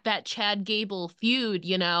starting at that Chad Gable feud,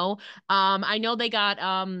 I know they got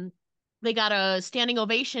a standing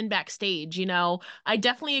ovation backstage, I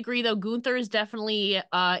definitely agree though. Gunther is definitely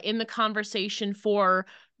in the conversation for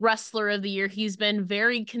wrestler of the year. He's been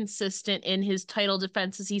very consistent in his title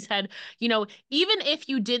defenses. He's had, even if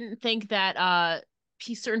you didn't think that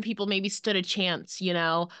certain people maybe stood a chance,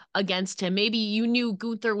 against him. Maybe you knew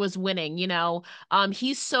Gunther was winning,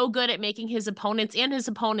 he's so good at making his opponents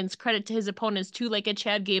credit to his opponents too, like a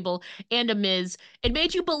Chad Gable and a Miz. It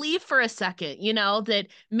made you believe for a second, that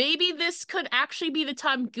maybe this could actually be the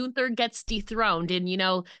time Gunther gets dethroned.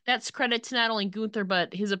 And, that's credit to not only Gunther,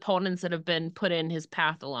 but his opponents that have been put in his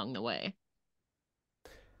path along the way.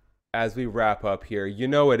 As we wrap up here,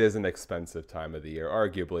 it is an expensive time of the year,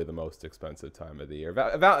 arguably the most expensive time of the year.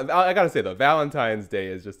 I gotta say though, Valentine's Day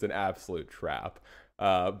is just an absolute trap.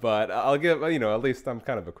 But I'll give, at least I'm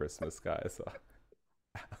kind of a Christmas guy, so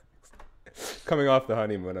coming off the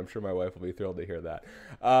honeymoon, I'm sure my wife will be thrilled to hear that.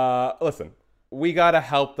 Listen, we gotta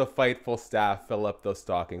help the Fightful staff fill up those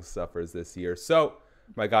stocking stuffers this year. So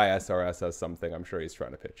my guy SRS has something I'm sure he's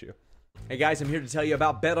trying to pitch you. Hey guys, I'm here to tell you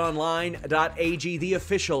about betonline.ag, the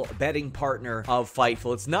official betting partner of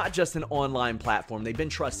Fightful. It's not just an online platform. They've been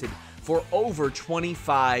trusted for over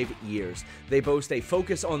 25 years. They boast a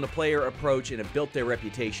focus on the player approach and have built their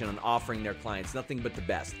reputation on offering their clients nothing but the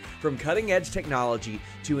best. From cutting-edge technology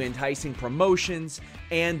to enticing promotions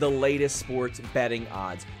and the latest sports betting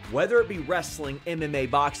odds. Whether it be wrestling, MMA,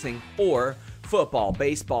 boxing, or football,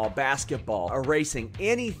 baseball, basketball, or racing,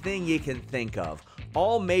 anything you can think of.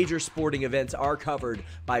 All major sporting events are covered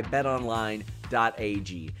by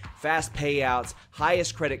betonline.ag. Fast payouts,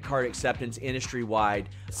 highest credit card acceptance industry-wide,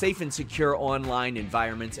 safe and secure online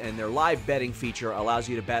environments, and their live betting feature allows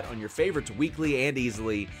you to bet on your favorites weekly and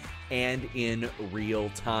easily and in real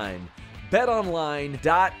time. betonline.ag.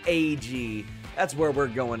 That's where we're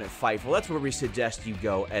going at Fightful. That's where we suggest you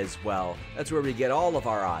go as well. That's where we get all of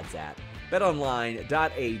our odds at.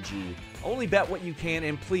 betonline.ag. Only bet what you can,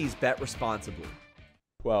 and please bet responsibly.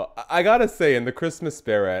 Well, I gotta say, in the Christmas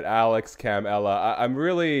spirit, Alex, Cam, Ella, I'm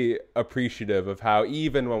really appreciative of how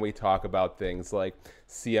even when we talk about things like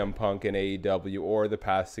CM Punk and AEW or the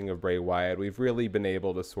passing of Bray Wyatt, we've really been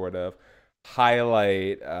able to sort of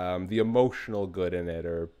highlight the emotional good in it,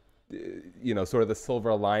 or, sort of the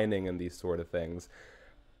silver lining in these sort of things.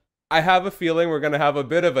 I have a feeling we're going to have a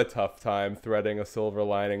bit of a tough time threading a silver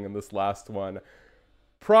lining in this last one.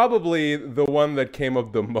 Probably the one that came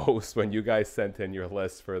up the most when you guys sent in your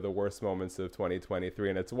list for the worst moments of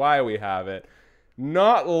 2023, and it's why we have it.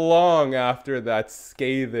 Not long after that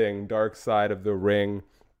scathing Dark Side of the Ring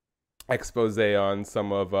expose on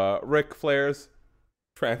some of Ric Flair's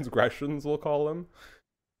transgressions, we'll call them.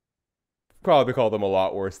 Probably call them a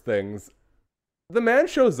lot worse things. the man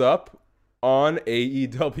shows up on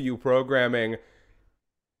AEW programming.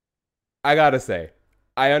 I gotta say,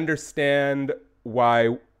 I understand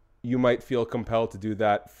why you might feel compelled to do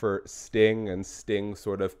that for Sting and Sting's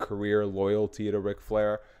sort of career loyalty to Ric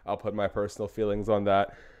Flair. I'll put my personal feelings on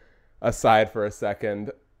that aside for a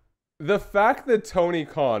second. The fact that Tony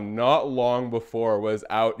Khan not long before was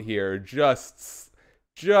out here just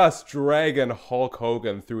dragging Hulk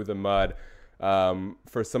Hogan through the mud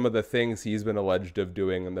for some of the things he's been alleged of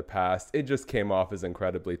doing in the past, it just came off as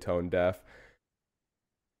incredibly tone deaf.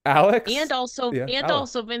 Alex, and also Alex.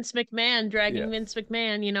 also Vince McMahon dragging Vince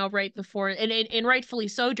McMahon, right before and rightfully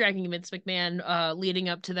so dragging Vince McMahon leading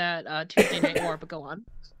up to that Tuesday Night War. But go on,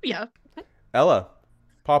 yeah. Ella,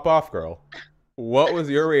 pop off, girl. What was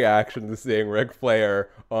your reaction to seeing Ric Flair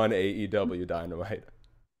on AEW Dynamite?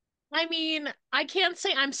 I mean, I can't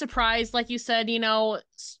say I'm surprised. Like you said,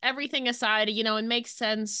 everything aside, it makes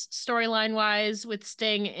sense storyline wise with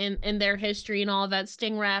Sting in their history and all that.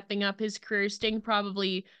 Sting wrapping up his career. Sting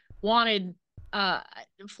probably wanted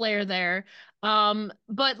Flair there.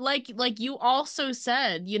 But like you also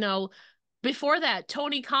said, before that,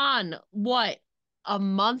 Tony Khan, what, a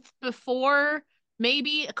month before,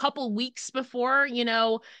 maybe a couple weeks before,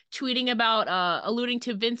 tweeting about alluding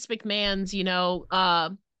to Vince McMahon's,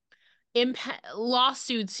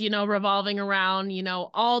 lawsuits, revolving around,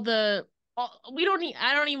 I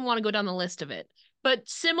don't even want to go down the list of it, but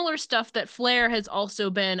similar stuff that Flair has also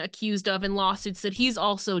been accused of in lawsuits that he's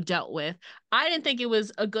also dealt with. I didn't think it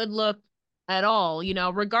was a good look at all,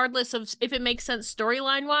 regardless of if it makes sense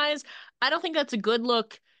storyline wise. I don't think that's a good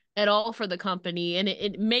look at all for the company. And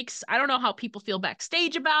it makes, I don't know how people feel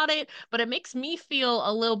backstage about it, but it makes me feel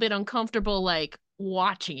a little bit uncomfortable, like,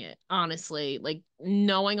 watching it, honestly, like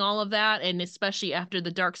knowing all of that, and especially after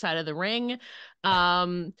the Dark Side of the Ring.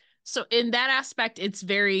 So in that aspect, it's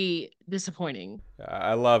very disappointing.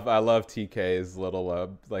 I love TK's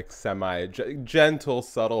little like semi gentle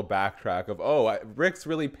subtle backtrack of Rick's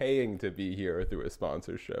really paying to be here through a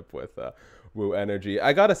sponsorship with Woo Energy.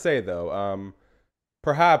 I gotta say though,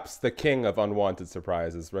 perhaps the king of unwanted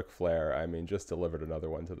surprises, Ric Flair, I mean, just delivered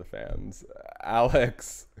another one to the fans.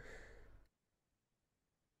 Alex,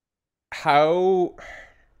 how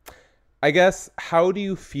do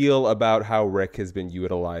you feel about how Rick has been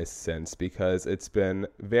utilized since? Because it's been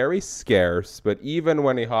very scarce, but even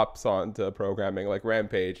when he hops onto programming like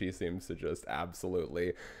Rampage, he seems to just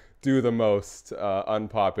absolutely do the most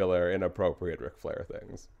unpopular, inappropriate Ric Flair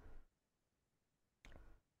things.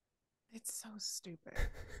 It's so stupid.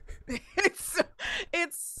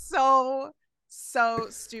 it's so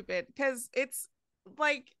stupid, because it's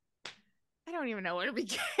like, I don't even know where to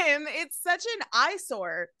begin. It's such an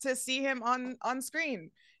eyesore to see him on screen.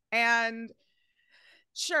 And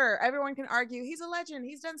sure, everyone can argue he's a legend.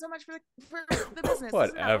 He's done so much for the business.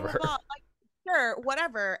 Whatever. Like, sure,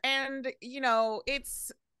 whatever. And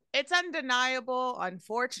it's undeniable,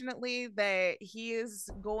 unfortunately, that he is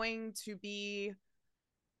going to be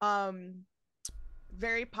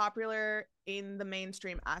very popular in the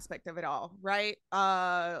mainstream aspect of it all, right?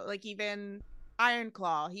 Like even Iron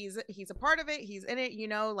Claw, he's a part of it, he's in it,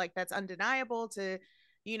 like that's undeniable to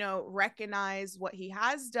recognize what he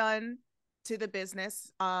has done to the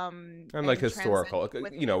business, and like historical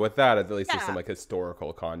with that at least there's some like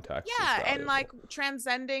historical context, and like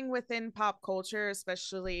transcending within pop culture,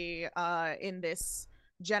 especially in this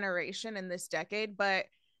generation, in this decade. But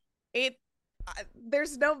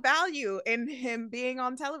there's no value in him being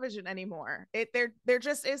on television anymore. There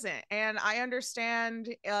just isn't. And I understand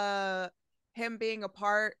him being a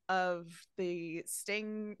part of the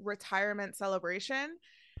Sting retirement celebration,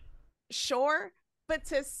 sure, but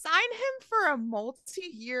to sign him for a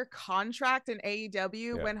multi-year contract in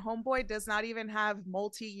AEW when homeboy does not even have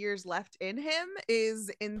multi-years left in him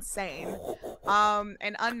is insane,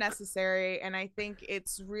 and unnecessary. And I think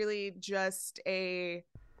it's really just it's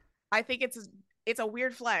a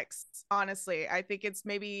weird flex, honestly. I think it's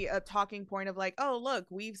maybe a talking point of like, oh, look,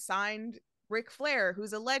 we've signed Ric Flair,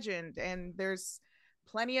 who's a legend, and there's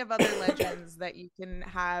plenty of other legends that you can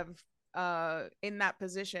have in that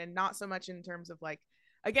position. Not so much in terms of like,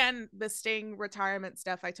 again, the Sting retirement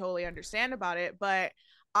stuff, I totally understand about it, but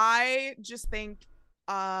I just think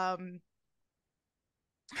I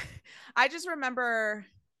just remember,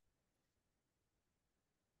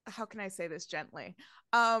 how can I say this gently?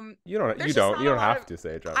 You don't have to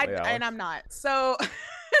say it gently, and I'm not. So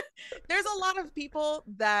there's a lot of people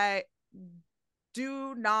that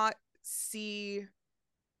do not see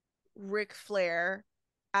Ric Flair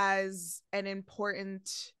as an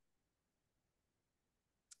important,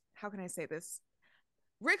 how can I say this?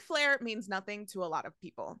 Ric Flair means nothing to a lot of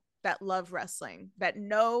people. that love wrestling, that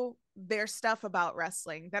know their stuff about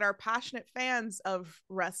wrestling, that are passionate fans of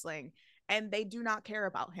wrestling, and they do not care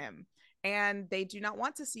about him and they do not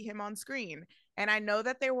want to see him on screen. And I know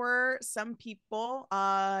that there were some people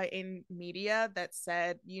in media that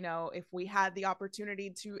said, you know, if we had the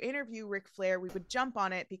opportunity to interview Ric Flair, we would jump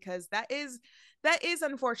on it, because that is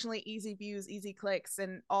unfortunately easy views, easy clicks,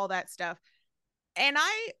 and all that stuff. And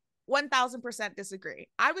I 1000% disagree.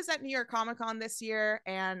 I was at New York Comic Con this year,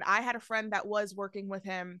 and I had a friend that was working with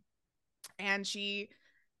him, and she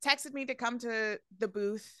texted me to come to the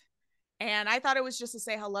booth. And I thought it was just to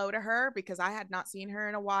say hello to her, because I had not seen her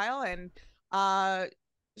in a while. And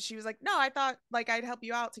she was like, no, I thought like I'd help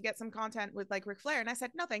you out to get some content with like Ric Flair. And I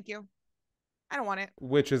said, no, thank you. I don't want it.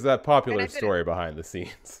 Which is that popular story behind the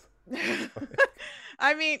scenes.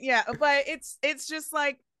 I mean, yeah, but it's just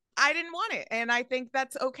like, I didn't want it. And I think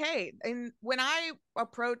that's okay. And when I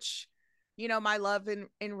approach, you know, my love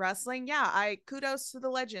in wrestling, yeah, I kudos to the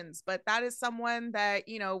legends, but that is someone that,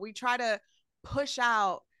 you know, we try to push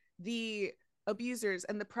out the abusers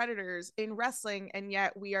and the predators in wrestling, and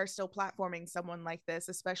yet we are still platforming someone like this,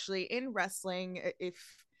 especially in wrestling. If,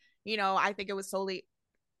 you know, I think it was solely,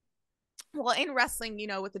 well, in wrestling, you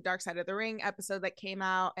know, with the Dark Side of the Ring episode that came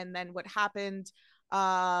out, and then what happened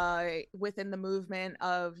within the movement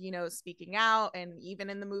of, you know, speaking out, and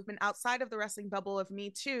even in the movement outside of the wrestling bubble of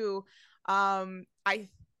Me Too,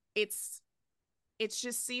 it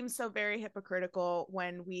just seems so very hypocritical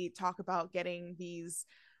when we talk about getting these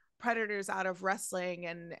predators out of wrestling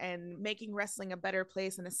and making wrestling a better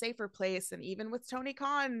place and a safer place. And even with Tony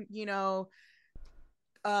Khan, you know,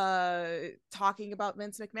 talking about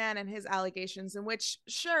Vince McMahon and his allegations, in which,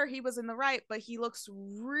 sure, he was in the right, but he looks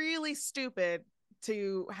really stupid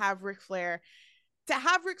to have Ric Flair. To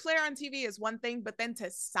have Ric Flair on TV is one thing, but then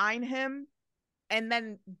to sign him and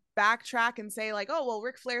then backtrack and say like, oh, well,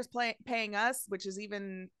 Ric Flair's paying us, which is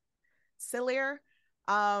even sillier.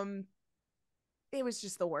 It was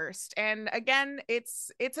just the worst. And again,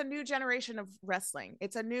 it's a new generation of wrestling.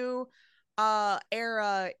 It's a new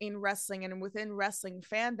era in wrestling and within wrestling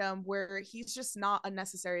fandom, where he's just not a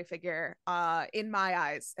necessary figure in my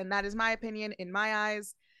eyes. And that is my opinion. In my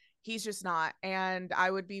eyes, he's just not. And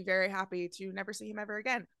I would be very happy to never see him ever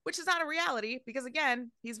again, which is not a reality, because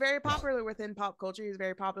again, he's very popular within pop culture. He's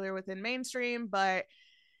very popular within mainstream, but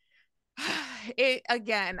I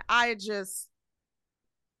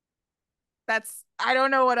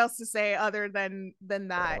don't know what else to say other than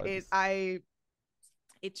that.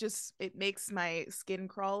 It makes my skin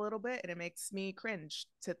crawl a little bit, and it makes me cringe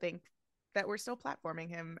to think that we're still platforming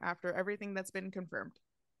him after everything that's been confirmed.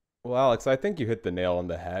 Well, Alex, I think you hit the nail on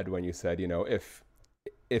the head when you said, you know, if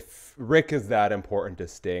Rick is that important to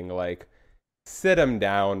Sting, like, sit him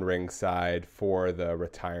down ringside for the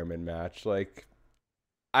retirement match. Like,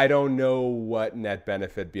 I don't know what net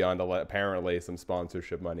benefit beyond apparently some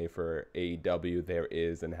sponsorship money for AEW there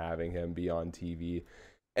is in having him be on TV.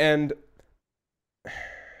 And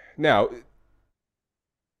now,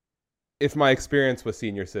 if my experience with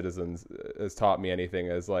senior citizens has taught me anything,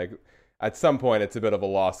 is like, at some point it's a bit of a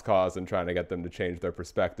lost cause in trying to get them to change their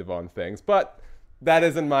perspective on things. But that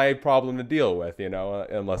isn't my problem to deal with, you know,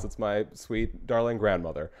 unless it's my sweet, darling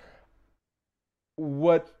grandmother.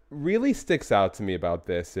 What really sticks out to me about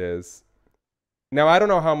this is, now I don't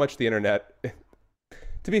know how much the internet,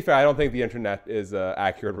 to be fair, I don't think the internet is an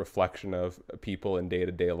accurate reflection of people in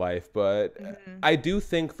day-to-day life, but I do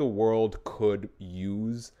think the world could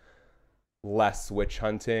use less witch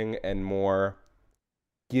hunting and more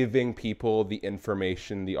giving people the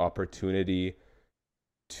information, the opportunity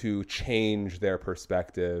to change their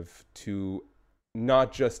perspective, to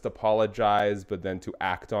not just apologize, but then to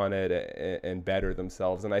act on it and better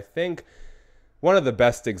themselves. And I think one of the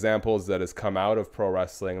best examples that has come out of pro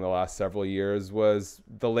wrestling in the last several years was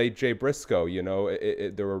the late Jay Briscoe. You know,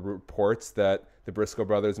 there were reports that the Briscoe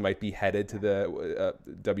brothers might be headed to the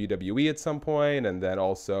WWE at some point, and then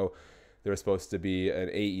also there was supposed to be an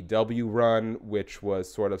AEW run, which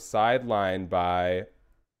was sort of sidelined by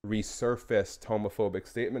resurfaced homophobic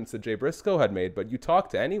statements that Jay Briscoe had made. But you talk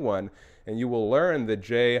to anyone and you will learn that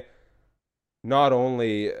Jay not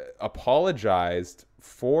only apologized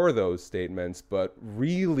for those statements, but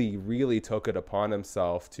really, really took it upon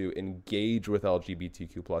himself to engage with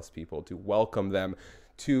LGBTQ plus people, to welcome them,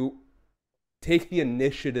 to take the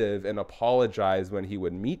initiative and apologize when he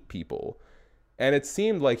would meet people. And it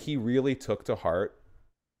seemed like he really took to heart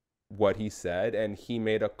what he said, and he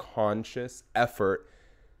made a conscious effort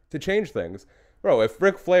to change things. Bro, if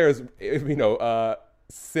Ric Flair's,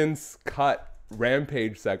 since cut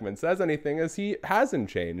Rampage segment says anything, is he hasn't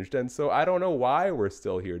changed. And so I don't know why we're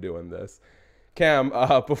still here doing this. Cam,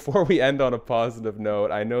 before we end on a positive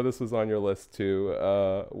note, I know this was on your list too.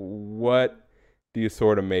 What do you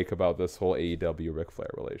sort of make about this whole AEW Ric Flair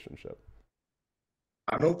relationship?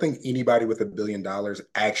 I don't think anybody with $1 billion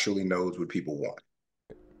actually knows what people want.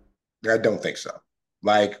 I don't think so.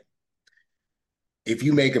 Like, if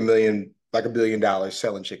you make $1 billion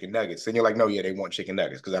selling chicken nuggets, then you're like, no, yeah, they want chicken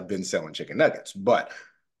nuggets because I've been selling chicken nuggets. But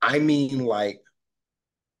I mean, like,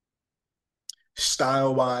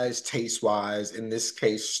 style wise, taste wise, in this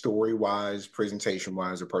case, story wise, presentation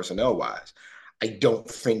wise, or personnel wise, I don't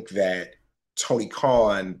think that Tony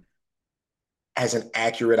Khan has an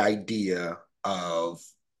accurate idea of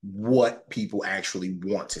what people actually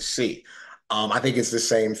want to see. I think it's the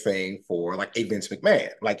same thing for like a Vince McMahon.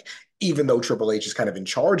 Like, even though Triple H is kind of in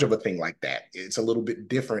charge of a thing like that, it's a little bit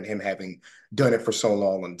different him having done it for so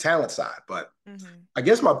long on the talent side. But I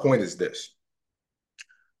guess my point is this.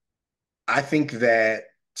 I think that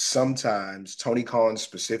sometimes Tony Khan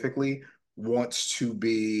specifically wants to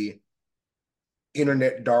be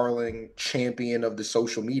internet darling champion of the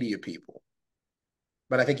social media people,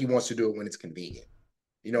 but I think he wants to do it when it's convenient.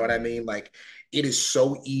 You know what I mean? Like, it is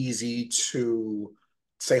so easy to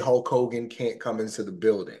say Hulk Hogan can't come into the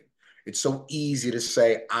building. It's so easy to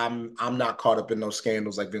say I'm not caught up in those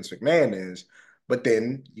scandals like Vince McMahon is, but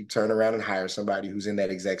then you turn around and hire somebody who's in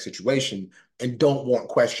that exact situation and don't want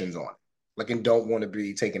questions on it, like, and don't want to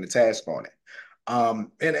be taken to task on it.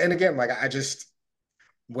 And again, like, I just,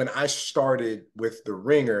 when I started with The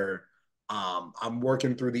Ringer, I'm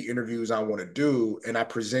working through the interviews I want to do, and I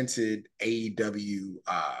presented AEW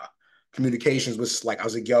communications was like, I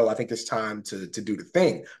was like, yo, I think it's time to do the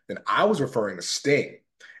thing. Then I was referring to Sting,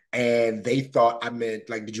 and they thought I meant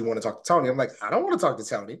like, did you want to talk to Tony? I'm like, I don't want to talk to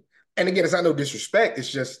Tony. And again, it's not no disrespect.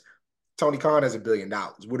 It's just Tony Khan has $1 billion.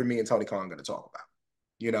 What are me and Tony Khan going to talk about?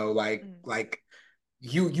 You know, like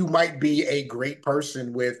you might be a great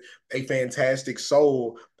person with a fantastic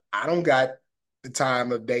soul. I don't got the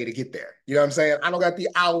time of day to get there. You know what I'm saying? I don't got the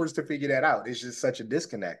hours to figure that out. It's just such a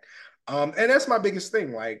disconnect. And that's my biggest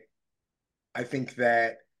thing. Like, I think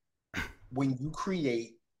that when you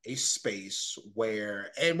create a space where,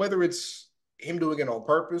 and whether it's him doing it on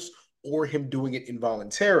purpose or him doing it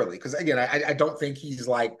involuntarily, because again, I don't think he's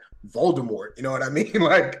like Voldemort. You know what I mean?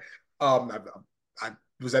 Like, I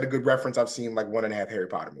was that a good reference? I've seen like 1.5 Harry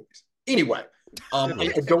Potter movies. Anyway,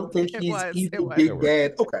 I don't think he's evil big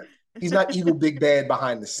bad. Okay, he's not evil big bad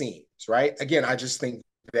behind the scenes, right? Again, I just think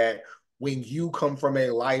that when you come from a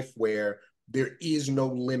life where there is no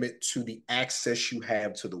limit to the access you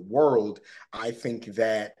have to the world, I think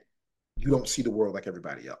that you don't see the world like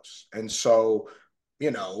everybody else. And so,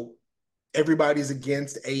 you know, everybody's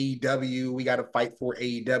against AEW. We got to fight for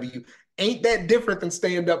AEW. Ain't that different than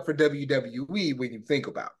stand up for WWE when you think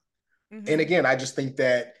about it? And again, I just think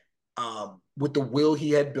that with the will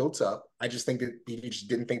he had built up, I just think that he just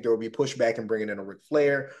didn't think there would be pushback in bringing in a Ric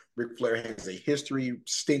Flair. Ric Flair has a history.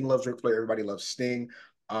 Sting loves Ric Flair. Everybody loves Sting.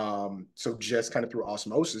 So just kind of through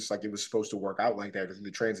osmosis, like, it was supposed to work out like that in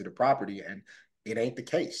the transitive property, and it ain't the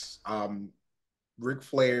case. Ric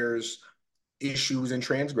Flair's issues and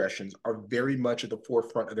transgressions are very much at the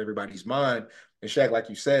forefront of everybody's mind. And Shaq, like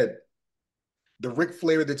you said, the Ric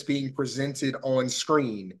Flair that's being presented on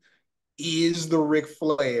screen is the Ric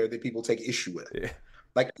Flair that people take issue with. Yeah.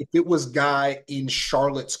 Like, if it was Guy in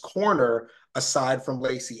Charlotte's corner, aside from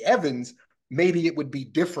Lacey Evans, maybe it would be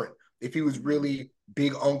different if he was really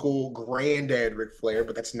big uncle, granddad Ric Flair,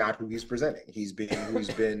 but that's not who he's presenting. He's been,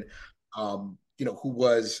 who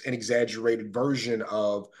was an exaggerated version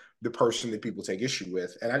of the person that people take issue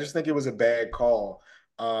with. And I just think it was a bad call.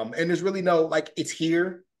 And there's really no, like, it's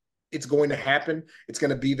here. It's going to happen. It's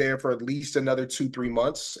going to be there for at least another 2-3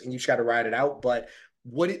 months, and you just got to ride it out. But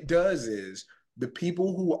what it does is the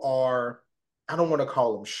people who are, I don't want to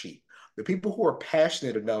call them sheep, the people who are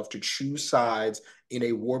passionate enough to choose sides in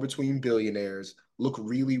a war between billionaires look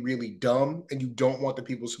really, really dumb, and you don't want the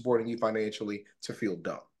people supporting you financially to feel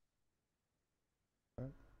dumb.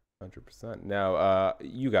 100%. Now,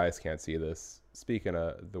 you guys can't see this. Speaking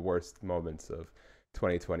of the worst moments of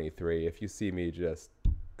 2023, if you see me just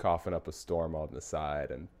coughing up a storm on the side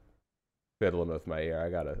and fiddling with my ear,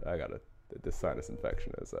 I got this sinus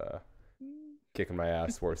infection is kicking my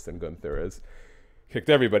ass worse than Gunther has kicked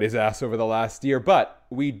everybody's ass over the last year. But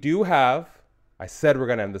we do have, I said we're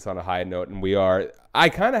gonna end this on a high note, and we are. I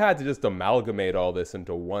kind of had to just amalgamate all this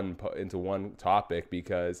into one topic,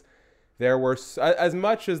 because there were, as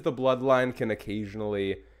much as the bloodline can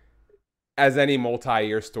occasionally, as any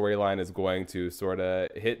multi-year storyline is going to, sort of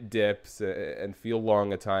hit dips and feel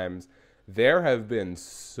long at times, there have been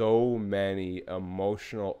so many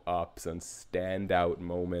emotional ups and standout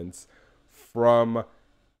moments from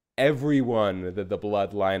everyone that the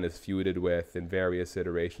Bloodline is feuded with in various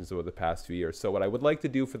iterations over the past few years. So what I would like to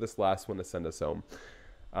do for this last one to send us home,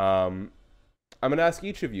 I'm going to ask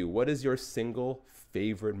each of you, what is your single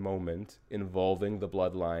favorite moment involving the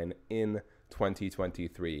Bloodline in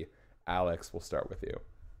 2023? Alex, we'll start with you.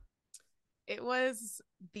 It was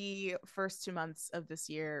the first 2 months of this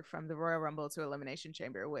year, from the Royal Rumble to Elimination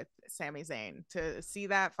Chamber with Sami Zayn. To see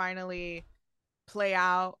that finally play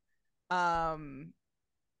out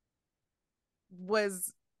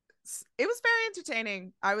was very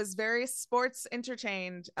entertaining. I was very sports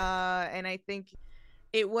entertained, and I think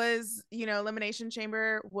it was, Elimination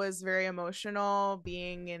Chamber was very emotional,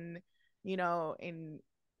 being in,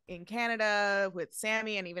 in Canada with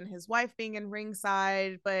Sammy and even his wife being in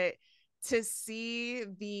ringside. But to see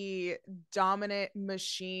the dominant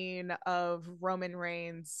machine of Roman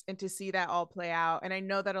Reigns and to see that all play out, and I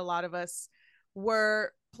know that a lot of us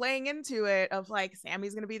were playing into it of like,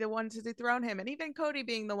 Sammy's going to be the one to dethrone him, and even Cody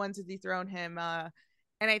being the one to dethrone him. And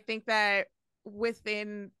I think that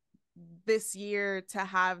within this year, to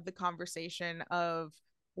have the conversation of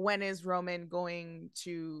when is Roman going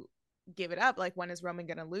to give it up, like when is Roman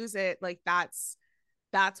going to lose it, like that's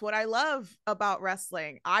what I love about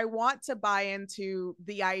wrestling. I want to buy into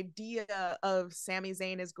the idea of Sami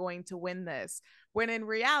Zayn is going to win this, when in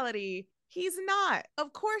reality he's not.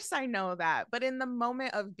 Of course I know that, but in the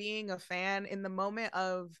moment of being a fan, in the moment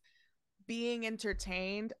of being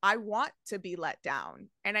entertained, I want to be let down.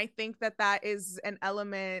 And I think that that is an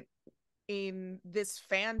element in this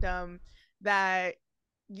fandom that,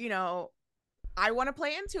 I want to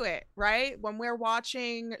play into it, right? When we're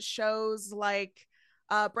watching shows like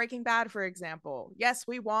Breaking Bad, for example, yes,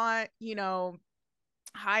 we want,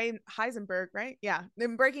 Heisenberg, right? Yeah.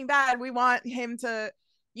 In Breaking Bad, we want him to,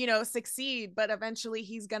 succeed, but eventually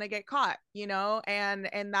he's going to get caught,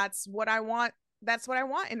 and that's what I want. That's what I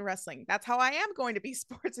want in wrestling. That's how I am going to be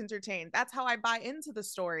sports entertained. That's how I buy into the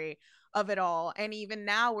story of it all. And even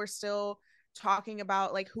now we're still talking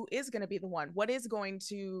about like, who is going to be the one, what is going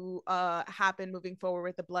to happen moving forward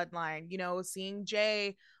with the bloodline, seeing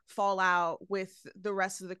Jay fall out with the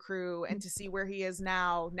rest of the crew, and to see where he is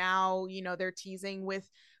now, they're teasing with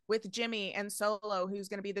Jimmy and Solo, who's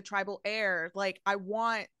going to be the tribal heir. Like, I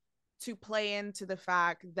want to play into the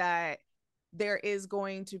fact that there is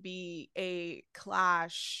going to be a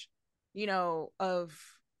clash,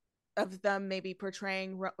 of them maybe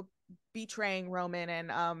betraying Roman.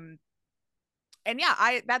 And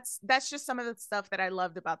yeah, that's just some of the stuff that I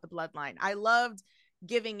loved about the bloodline. I loved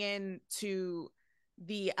giving in to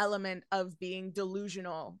the element of being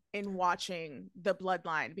delusional in watching the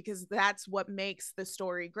bloodline, because that's what makes the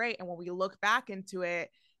story great. And when we look back into it,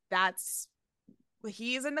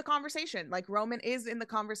 he is in the conversation. Like, Roman is in the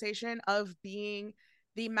conversation of being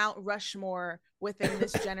the Mount Rushmore within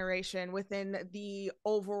this generation, within the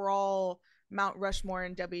overall Mount Rushmore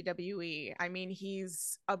in WWE. I mean,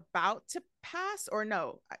 he's about to pass, or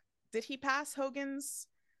no, did he pass Hogan's?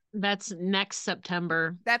 That's next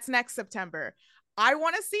September. I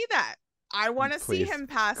want to see that. I want to see him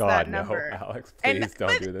pass that number. No, Alex, please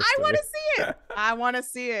don't do this. I want to see it.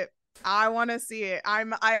 I want to see it.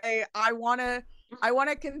 I want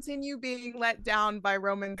to continue being let down by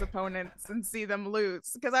Roman's opponents and see them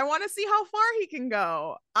lose, because I want to see how far he can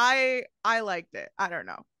go. I liked it. I don't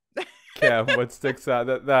know. Cam, what sticks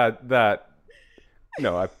out? That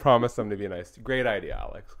no, I promise them to be nice. Great idea,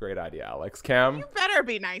 Alex. Cam, you better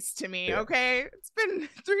be nice to me, okay? It's been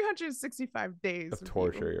 365 days of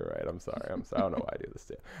torture. You're right. I'm sorry. I don't know why I do this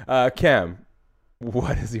to you. Cam,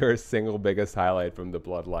 what is your single biggest highlight from the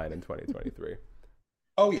bloodline in 2023?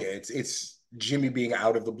 Oh yeah, it's Jimmy being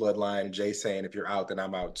out of the bloodline, and Jay saying, "If you're out, then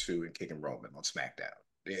I'm out too," and kicking Roman on SmackDown.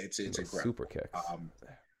 It's incredible. Super kicks.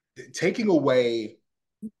 Taking away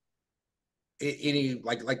any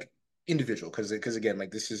like individual, because again,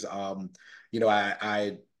 like, this is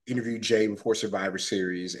I interviewed Jay before Survivor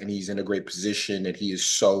Series, and he's in a great position, and he is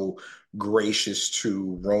so gracious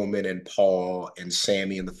to Roman and Paul and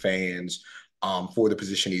Sammy and the fans for the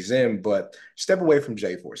position he's in. But step away from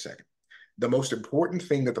Jay for a second. The most important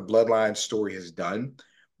thing that the bloodline story has done,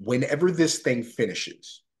 whenever this thing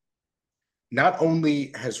finishes, not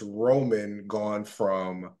only has Roman gone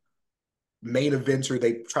from main eventer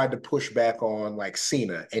they tried to push back on, like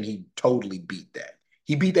Cena, and he totally beat that.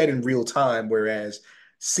 He beat that in real time, whereas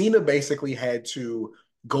Cena basically had to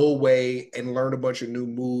go away and learn a bunch of new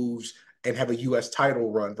moves and have a US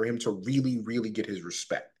title run for him to really, really get his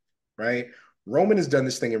respect, right? Roman has done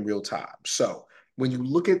this thing in real time. So when you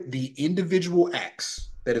look at the individual acts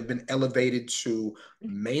that have been elevated to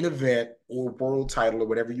main event or world title or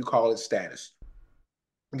whatever you call it status,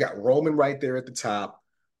 You got Roman right there at the top.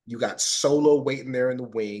 You got Solo waiting there in the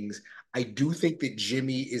wings. I do think that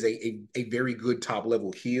Jimmy is a very good top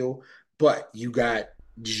level heel, but you got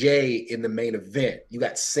Jay in the main event. You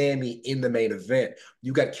got Sammy in the main event.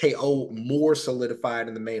 You got KO more solidified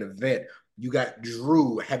in the main event. You got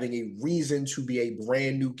Drew having a reason to be a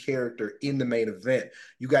brand new character in the main event.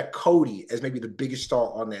 You got Cody as maybe the biggest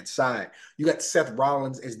star on that side. You got Seth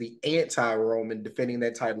Rollins as the anti-Roman defending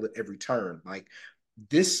that title at every turn. Like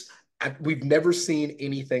this, we've never seen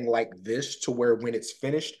anything like this to where when it's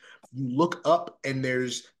finished, you look up and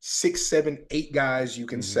there's 6, 7, 8 guys you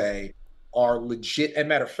can say are legit. And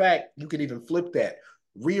matter of fact, you can even flip that.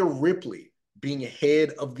 Rhea Ripley being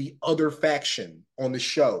head of the other faction on the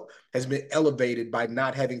show has been elevated by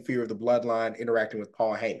not having Fear of the Bloodline interacting with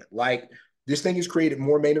Paul Heyman. Like, this thing has created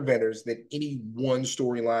more main eventers than any one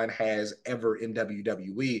storyline has ever in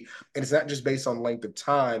WWE. And it's not just based on length of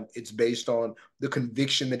time, it's based on the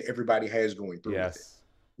conviction that everybody has going through with it.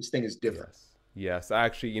 This thing is different. Yes.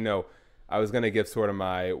 Actually, I was going to give sort of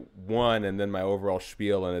my one and then my overall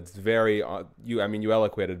spiel, and it's very, you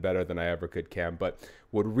eloquated better than I ever could, Cam. But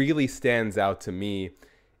what really stands out to me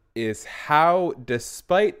is how,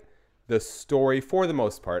 despite the story, for the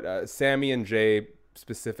most part, Sammy and Jay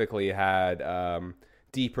specifically had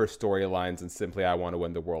deeper storylines and simply I want to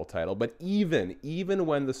win the world title. But even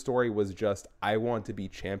when the story was just I want to be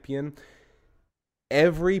champion,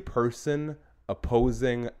 every person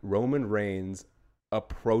opposing Roman Reigns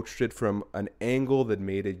approached it from an angle that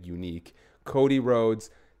made it unique. Cody Rhodes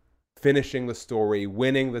finishing the story,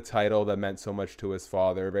 winning the title that meant so much to his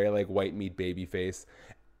father, very like white meat babyface.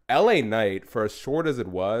 LA Knight, for as short as it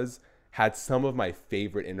was, had some of my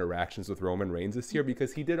favorite interactions with Roman Reigns this year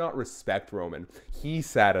because he did not respect Roman. He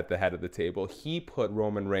sat at the head of the table. He put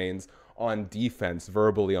Roman Reigns on defense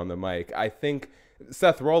verbally on the mic. I think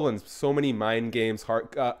Seth Rollins, so many mind games,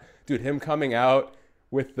 dude, him coming out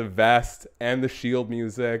with the vest and the Shield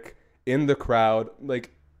music in the crowd,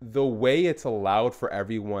 like the way it's allowed for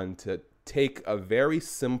everyone to take a very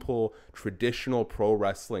simple traditional pro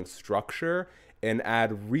wrestling structure and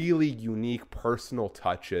add really unique personal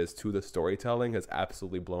touches to the storytelling has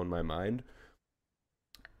absolutely blown my mind.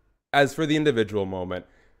 As for the individual moment,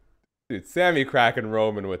 dude, Sammy cracking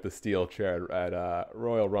Roman with the steel chair at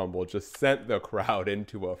Royal Rumble just sent the crowd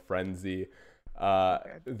into a frenzy.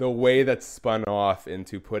 The way that spun off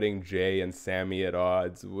into putting Jay and Sammy at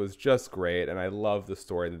odds was just great, and I love the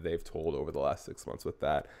story that they've told over the last 6 months with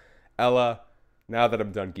that. Ella, now that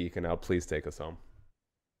I'm done geeking out, please take us home.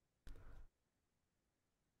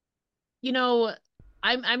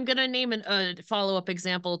 I'm gonna name a follow-up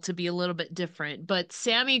example to be a little bit different, but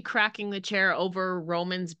Sammy cracking the chair over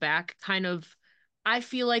Roman's back kind of, I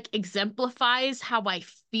feel like, exemplifies how I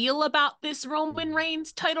feel about this Roman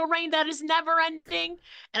Reigns title reign that is never ending.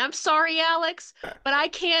 And I'm sorry, Alex, but I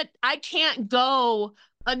can't go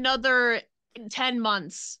another 10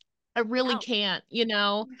 months. I really can't,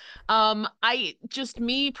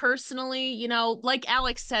 me personally, like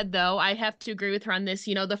Alex said, though, I have to agree with her on this.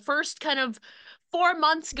 The first kind of 4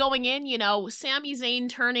 months going in, Sami Zayn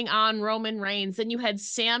turning on Roman Reigns. Then you had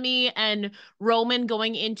Sammy and Roman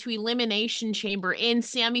going into Elimination Chamber in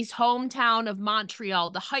Sammy's hometown of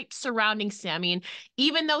Montreal, the hype surrounding Sammy. And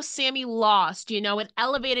even though Sammy lost, it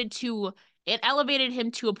elevated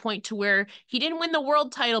him to a point to where he didn't win the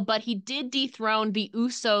world title, but he did dethrone the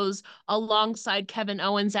Usos alongside Kevin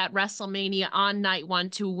Owens at WrestleMania on night 1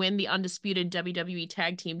 to win the undisputed WWE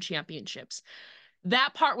Tag Team Championships.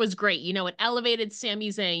 That part was great. It elevated Sami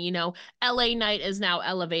Zayn, LA Knight is now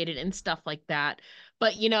elevated and stuff like that.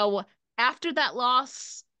 But, after that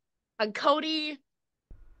loss, Cody,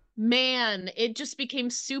 man, it just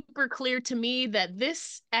became super clear to me that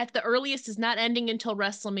this, at the earliest, is not ending until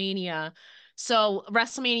WrestleMania. So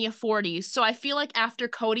WrestleMania 40. So I feel like after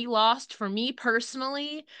Cody lost, for me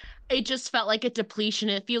personally, it just felt like a depletion.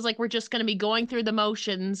 It feels like we're just going to be going through the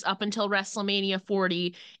motions up until WrestleMania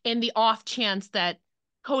 40 in the off chance that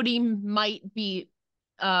Cody might beat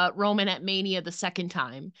Roman at Mania the second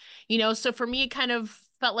time. So for me, it kind of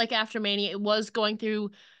felt like after Mania, it was going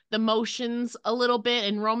through the motions a little bit,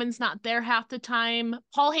 and Roman's not there half the time.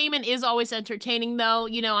 Paul Heyman is always entertaining, though.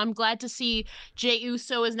 I'm glad to see Jey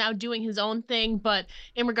Uso is now doing his own thing, but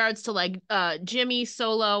in regards to like Jimmy,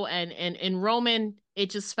 Solo, and Roman, it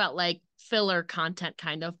just felt like filler content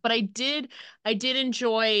kind of. But I did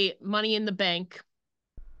enjoy Money in the Bank.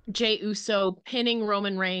 Jey Uso pinning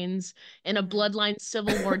Roman Reigns in a Bloodline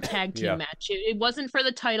Civil War tag team match. It wasn't for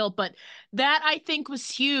the title, but that I think was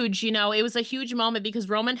huge. It was a huge moment because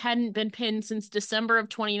Roman hadn't been pinned since December of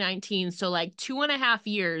 2019. So like 2.5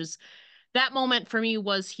 years. that moment for me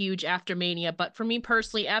was huge after Mania. But for me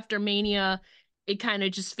personally, after Mania, it kind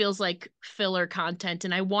of just feels like filler content,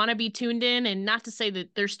 and I want to be tuned in. And not to say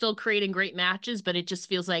that they're still creating great matches, but it just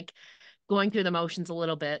feels like going through the motions a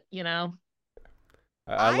little bit, you know?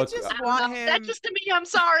 I just want him. That's just to me. I'm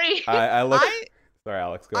sorry. Sorry,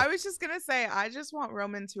 Alex. Go. I was just gonna say, I just want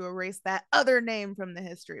Roman to erase that other name from the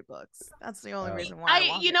history books. That's the only reason why.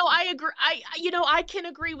 I agree. I can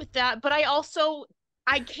agree with that, but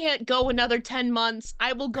I can't go another 10 months.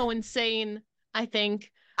 I will go insane. I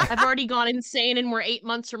think I've already gone insane, and we're 8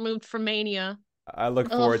 months removed from Mania. I look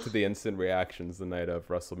forward to the instant reactions the night of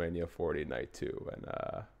WrestleMania 40, night 2, and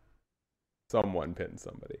someone pin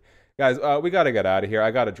somebody. Guys, we got to get out of here. I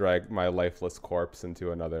got to drag my lifeless corpse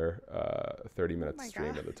into another 30-minute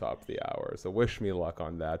stream at the top of the hour. So wish me luck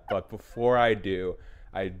on that. But before I do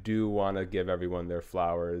want to give everyone their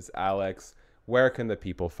flowers. Alex, where can the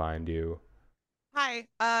people find you? Hi,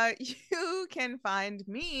 you can find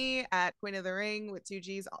me at Queen of the Ring with 2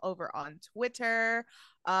 G's over on Twitter,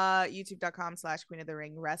 youtube.com/Queen of the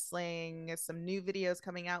Ring Wrestling. Some new videos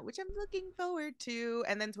coming out, which I'm looking forward to.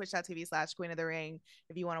 And then twitch.tv/Queen of the Ring.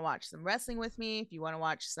 If you want to watch some wrestling with me, if you want to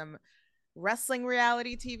watch some wrestling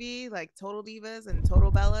reality TV like Total Divas and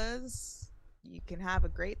Total Bellas, you can have a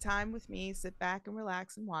great time with me. Sit back and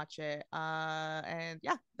relax and watch it. And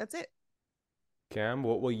yeah, that's it. Cam,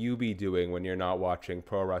 what will you be doing when you're not watching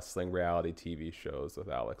pro wrestling reality TV shows with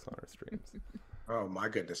Alex on our streams? Oh my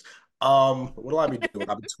goodness. What'll I be doing?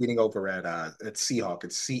 I'll be tweeting over at Seahawk.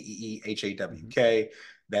 It's CEEHAWK.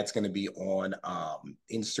 That's going to be on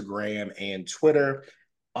Instagram and Twitter.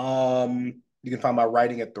 You can find my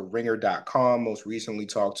writing at theringer.com. Most recently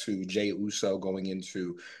talked to Jay Uso going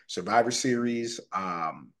into Survivor Series.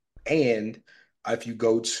 And if you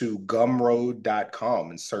go to gumroad.com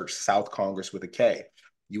and search South Congress with a K,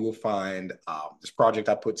 you will find this project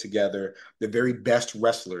I put together, the very best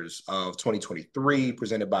wrestlers of 2023,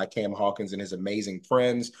 presented by Cam Hawkins and his amazing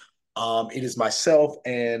friends. It is myself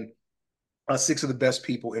and 6 of the best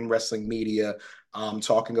people in wrestling media,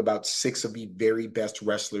 talking about 6 of the very best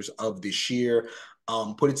wrestlers of this year.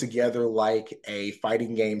 Put it together like a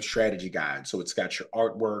fighting game strategy guide. So it's got your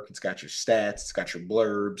artwork, it's got your stats, it's got your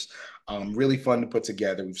blurbs. Really fun to put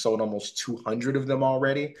together. We've sold almost 200 of them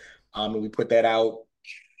already. And we put that out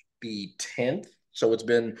the 10th. So it's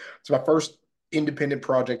my first independent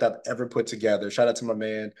project I've ever put together. Shout out to my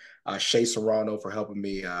man, Shay Serrano, for helping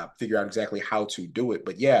me figure out exactly how to do it.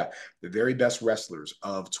 But yeah, the very best wrestlers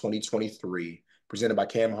of 2023, presented by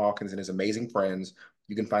Cam Hawkins and his amazing friends.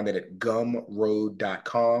 You can find that at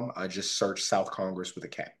gumroad.com. Just search South Congress with a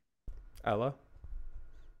K. Ella?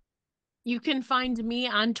 You can find me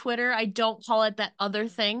on Twitter. I don't call it that other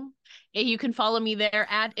thing. You can follow me there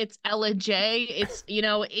at It's Ella J. It's,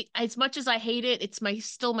 as much as I hate it, it's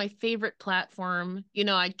still my favorite platform.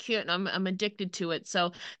 I can't, I'm addicted to it.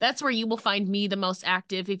 So that's where you will find me the most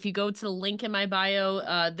active. If you go to the link in my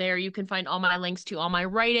bio, there you can find all my links to all my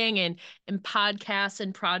writing and podcasts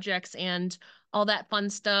and projects and all that fun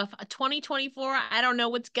stuff. 2024, I don't know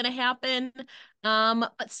what's going to happen,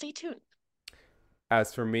 but stay tuned.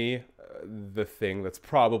 As for me, the thing that's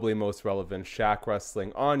probably most relevant, Shaq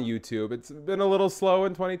Wrestling on YouTube. It's been a little slow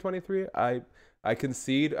in 2023. I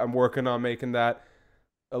concede. I'm working on making that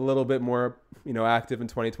a little bit more, active in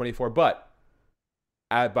 2024. But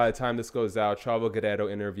by the time this goes out, Chavo Guerrero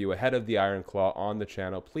interview ahead of the Iron Claw on the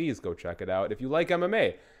channel. Please go check it out. If you like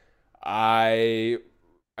MMA,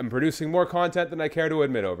 I'm producing more content than I care to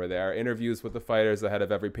admit over there. Interviews with the fighters ahead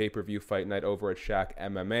of every pay-per-view fight night over at Shaq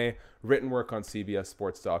MMA. Written work on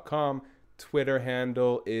CBSSports.com. Twitter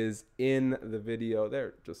handle is in the video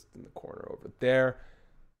there, just in the corner over there.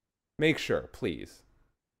 Make sure, please,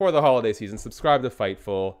 for the holiday season, subscribe to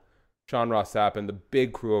Fightful. Sean Ross Sapp and the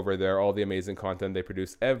big crew over there, all the amazing content they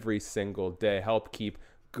produce every single day. Help keep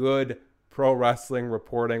good pro wrestling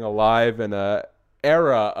reporting alive in an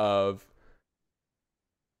era of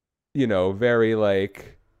very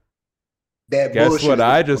that guess what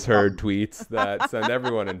I just heard tweets that send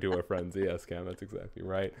everyone into a frenzy. Yes, Cam, that's exactly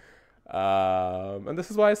right. And this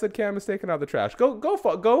is why I said Cam is taking out the trash. Go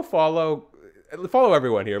follow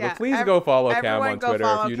everyone here, but please go follow Cam on Twitter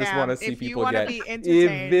if you just want to see people get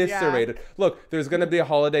eviscerated. Yeah. Look, there's going to be a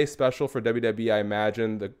holiday special for WWE. I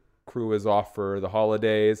imagine the crew is off for the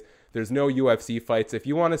holidays. There's no UFC fights. If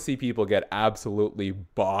you want to see people get absolutely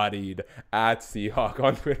bodied, at Seahawk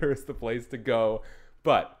on Twitter is the place to go.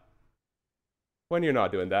 But when you're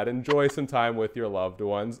not doing that, enjoy some time with your loved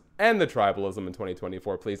ones and the tribalism in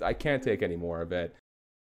 2024, please. I can't take any more of it.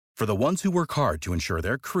 For the ones who work hard to ensure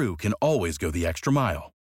their crew can always go the extra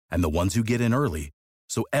mile, and the ones who get in early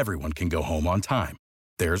so everyone can go home on time,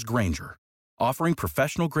 there's Grainger, offering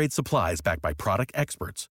professional-grade supplies backed by product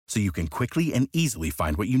experts so you can quickly and easily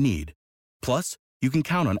find what you need. Plus, you can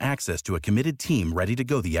count on access to a committed team ready to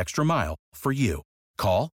go the extra mile for you.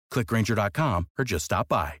 Call, click Grainger.com, or just stop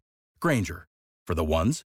by. Grainger, for the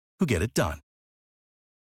ones who get it done.